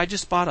 Dr. Bill, I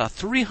just bought a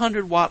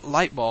 300-watt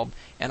light bulb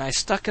and I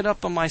stuck it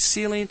up on my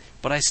ceiling,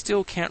 but I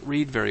still can't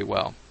read very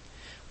well.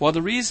 Well,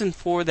 the reason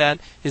for that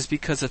is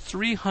because a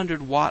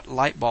 300-watt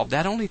light bulb,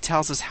 that only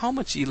tells us how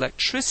much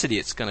electricity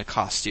it's going to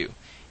cost you.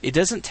 It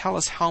doesn't tell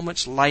us how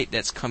much light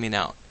that's coming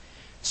out.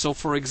 So,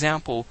 for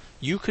example,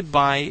 you could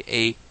buy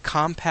a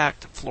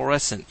compact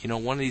fluorescent,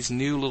 one of these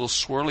new little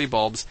swirly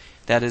bulbs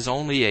that is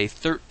only a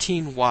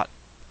 13-watt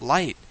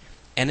light,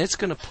 and it's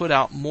going to put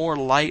out more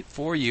light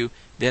for you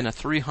than a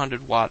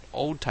 300-watt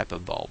old type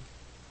of bulb.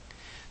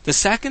 The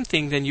second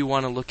thing then you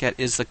want to look at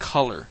is the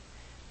color.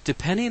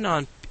 Depending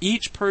on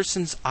each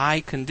person's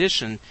eye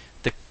condition,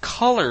 the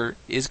color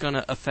is going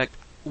to affect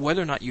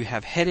whether or not you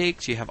have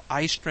headaches, you have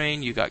eye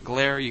strain, you got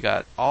glare, you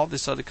got all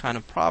this other kind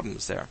of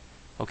problems there.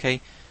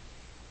 Okay?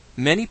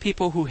 Many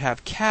people who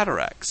have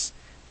cataracts,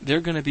 they're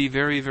going to be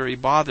very, very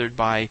bothered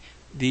by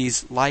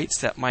these lights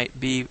that might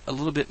be a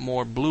little bit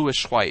more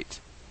bluish white.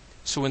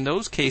 So in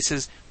those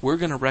cases, we're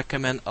going to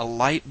recommend a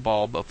light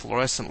bulb, a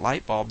fluorescent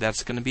light bulb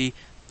that's going to be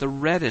the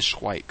reddish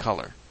white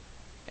color.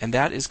 And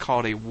that is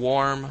called a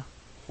warm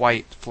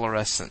white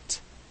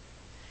fluorescent.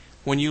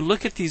 When you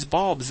look at these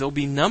bulbs, there'll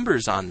be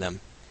numbers on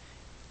them.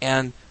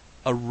 And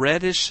a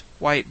reddish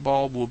white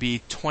bulb will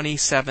be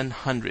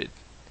 2700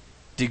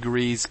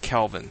 degrees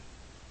Kelvin.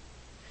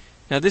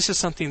 Now this is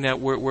something that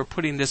we're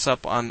putting this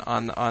up on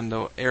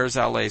the Airs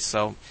LA,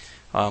 so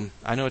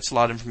I know it's a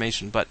lot of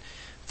information, but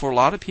for a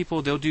lot of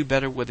people they'll do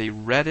better with a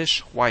reddish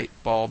white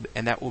bulb,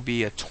 and that will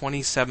be a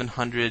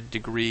 2700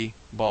 degree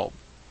bulb.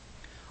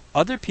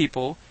 Other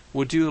people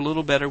will do a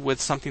little better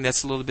with something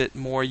that's a little bit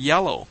more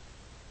yellow,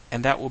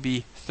 and that will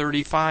be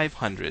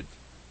 3500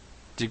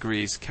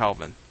 degrees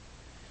Kelvin.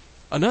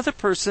 Another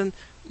person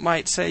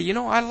might say,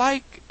 I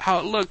like how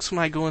it looks when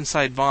I go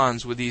inside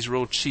Vaughn's with these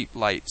real cheap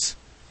lights.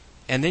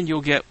 And then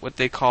you'll get what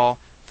they call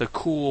the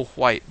cool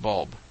white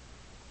bulb.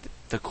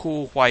 The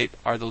cool white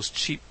are those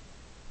cheap,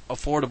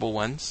 affordable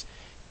ones,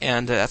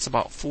 and that's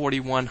about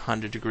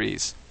 4,100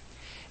 degrees.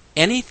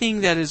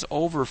 Anything that is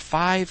over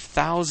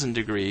 5,000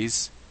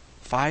 degrees,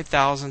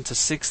 5,000 to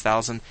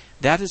 6,000,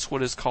 that is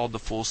what is called the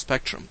full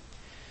spectrum.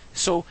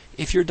 So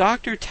if your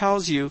doctor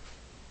tells you,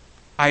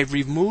 I've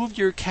removed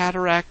your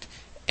cataract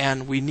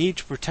and we need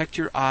to protect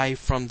your eye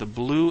from the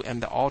blue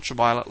and the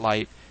ultraviolet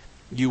light,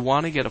 you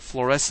want to get a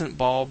fluorescent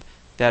bulb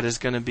that is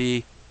going to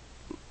be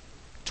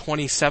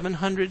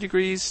 2,700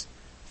 degrees,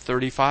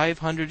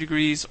 3,500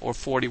 degrees, or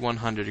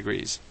 4,100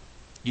 degrees.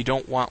 You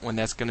don't want one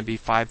that's going to be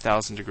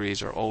 5,000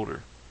 degrees or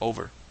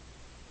over.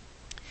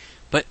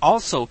 But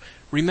also,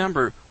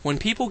 remember, when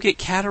people get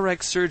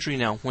cataract surgery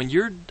now, when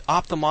your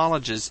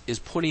ophthalmologist is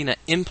putting an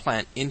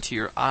implant into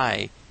your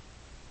eye,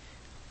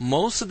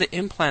 most of the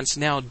implants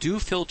now do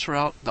filter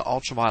out the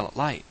ultraviolet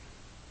light.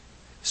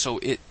 So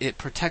it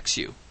protects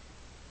you.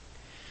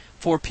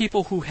 For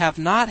people who have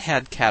not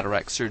had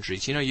cataract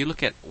surgeries, you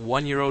look at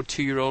 1-year-old,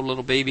 2-year-old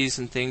little babies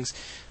and things,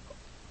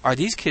 are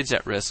these kids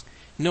at risk?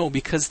 No,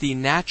 because the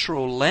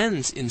natural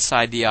lens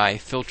inside the eye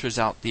filters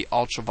out the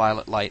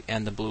ultraviolet light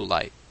and the blue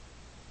light.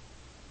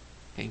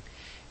 Okay.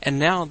 And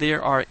now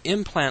there are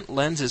implant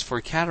lenses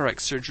for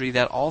cataract surgery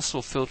that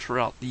also filter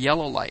out the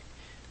yellow light.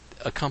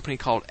 A company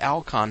called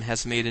Alcon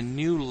has made a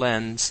new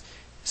lens,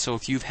 so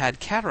if you've had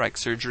cataract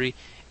surgery,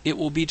 it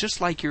will be just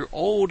like your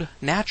old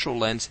natural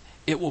lens.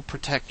 It will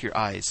protect your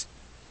eyes.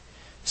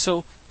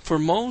 So for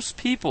most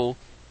people,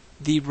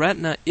 the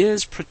retina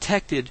is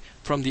protected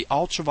from the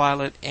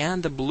ultraviolet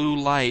and the blue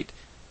light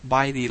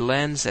by the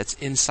lens that's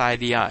inside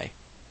the eye.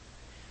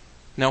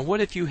 Now what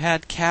if you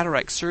had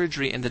cataract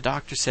surgery and the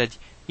doctor said,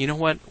 you know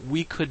what,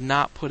 we could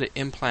not put an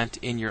implant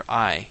in your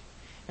eye,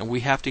 and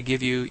we have to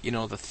give you,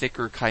 the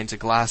thicker kinds of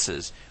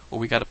glasses, or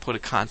we got to put a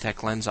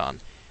contact lens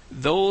on.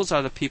 Those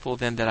are the people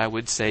then that I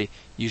would say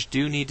you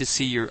do need to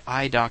see your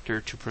eye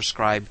doctor to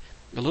prescribe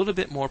a little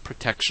bit more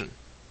protection.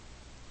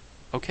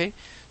 Okay?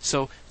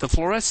 So the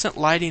fluorescent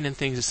lighting and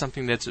things is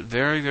something that's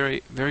very,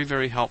 very, very,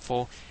 very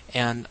helpful,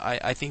 and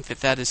I think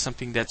that is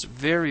something that's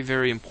very,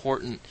 very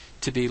important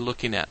to be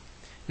looking at.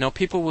 Now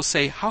people will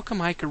say, how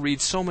come I can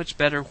read so much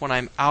better when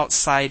I'm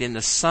outside in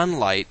the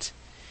sunlight,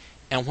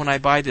 and when I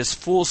buy this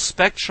full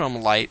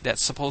spectrum light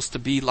that's supposed to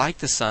be like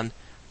the sun,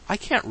 I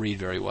can't read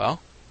very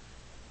well?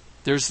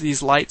 There's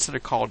these lights that are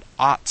called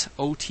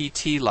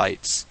OTT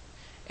lights,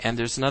 and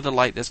there's another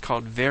light that's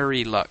called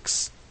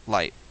Verilux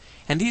light.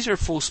 And these are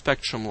full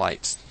spectrum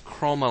lights,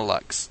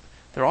 Chroma-Lux.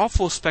 They're all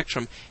full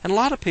spectrum. And a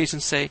lot of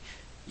patients say,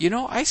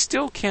 I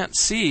still can't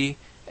see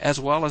as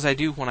well as I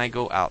do when I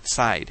go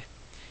outside.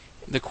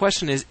 The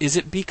question is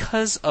it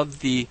because of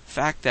the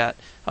fact that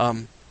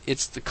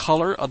it's the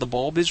color of the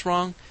bulb is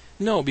wrong?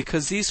 No,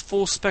 because these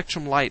full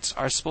spectrum lights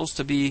are supposed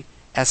to be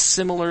as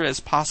similar as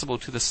possible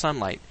to the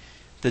sunlight.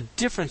 The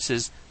difference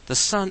is the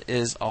sun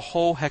is a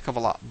whole heck of a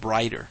lot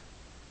brighter.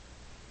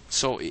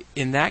 So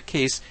in that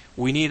case,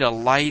 we need a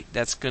light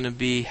that's going to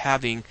be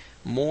having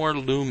more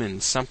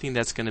lumens, something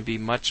that's going to be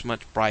much,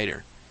 much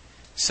brighter.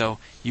 So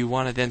you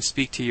want to then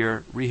speak to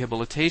your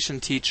rehabilitation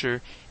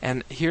teacher.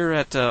 And here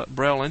at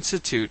Braille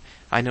Institute,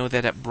 I know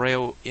that at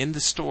Braille in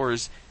the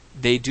stores,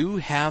 they do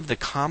have the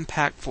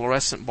compact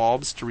fluorescent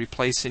bulbs to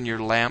replace in your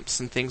lamps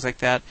and things like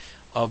that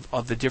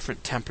of the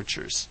different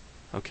temperatures.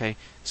 Okay,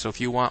 so if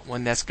you want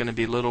one that's going to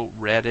be a little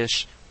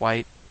reddish,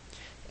 white.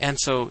 And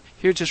so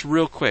here, just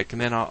real quick,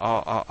 and then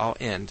I'll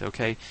end.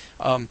 Okay,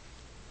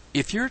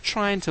 if you're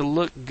trying to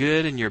look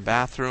good in your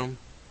bathroom,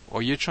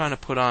 or you're trying to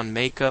put on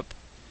makeup,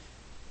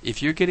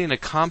 if you're getting a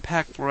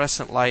compact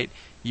fluorescent light,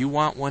 you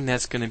want one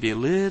that's going to be a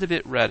little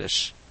bit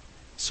reddish.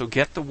 So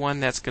get the one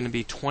that's going to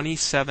be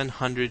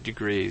 2,700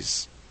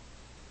 degrees.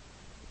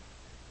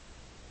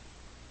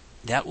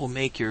 That will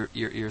make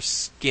your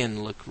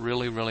skin look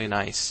really, really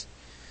nice.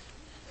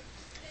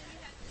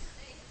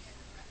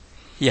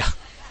 Yeah.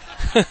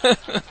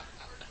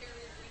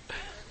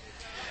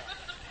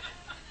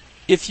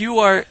 If you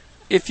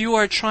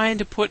are trying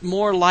to put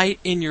more light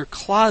in your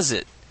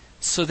closet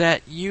so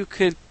that you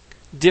could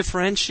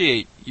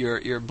differentiate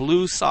your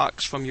blue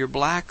socks from your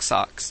black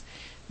socks,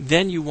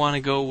 then you want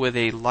to go with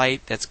a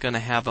light that's going to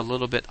have a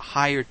little bit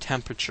higher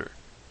temperature.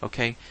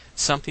 Okay?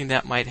 Something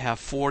that might have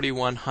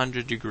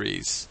 4,100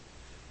 degrees.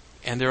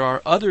 And there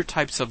are other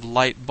types of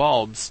light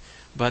bulbs,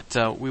 but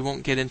we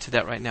won't get into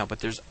that right now. But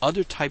there's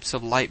other types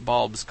of light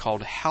bulbs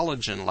called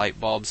halogen light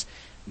bulbs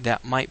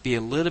that might be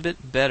a little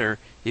bit better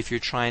if you're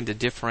trying to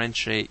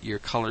differentiate your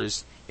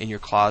colors in your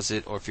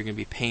closet, or if you're going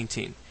to be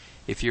painting.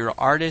 If you're an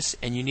artist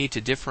and you need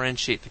to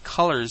differentiate the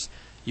colors,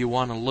 you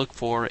want to look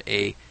for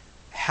a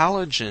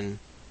halogen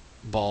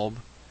bulb,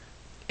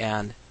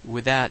 and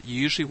with that you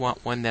usually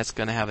want one that's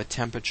going to have a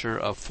temperature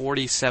of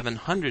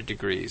 4,700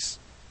 degrees.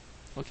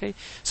 Okay,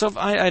 so if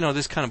I know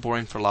this is kind of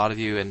boring for a lot of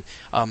you, and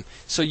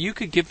so you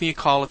could give me a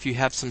call if you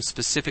have some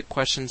specific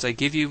questions. I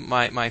give you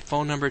my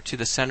phone number to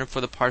the Center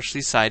for the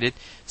Partially Sighted,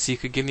 so you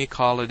could give me a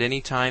call at any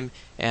time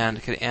and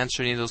I could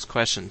answer any of those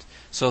questions.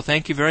 So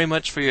thank you very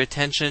much for your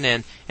attention,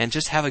 and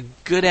just have a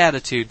good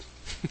attitude.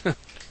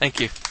 Thank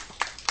you.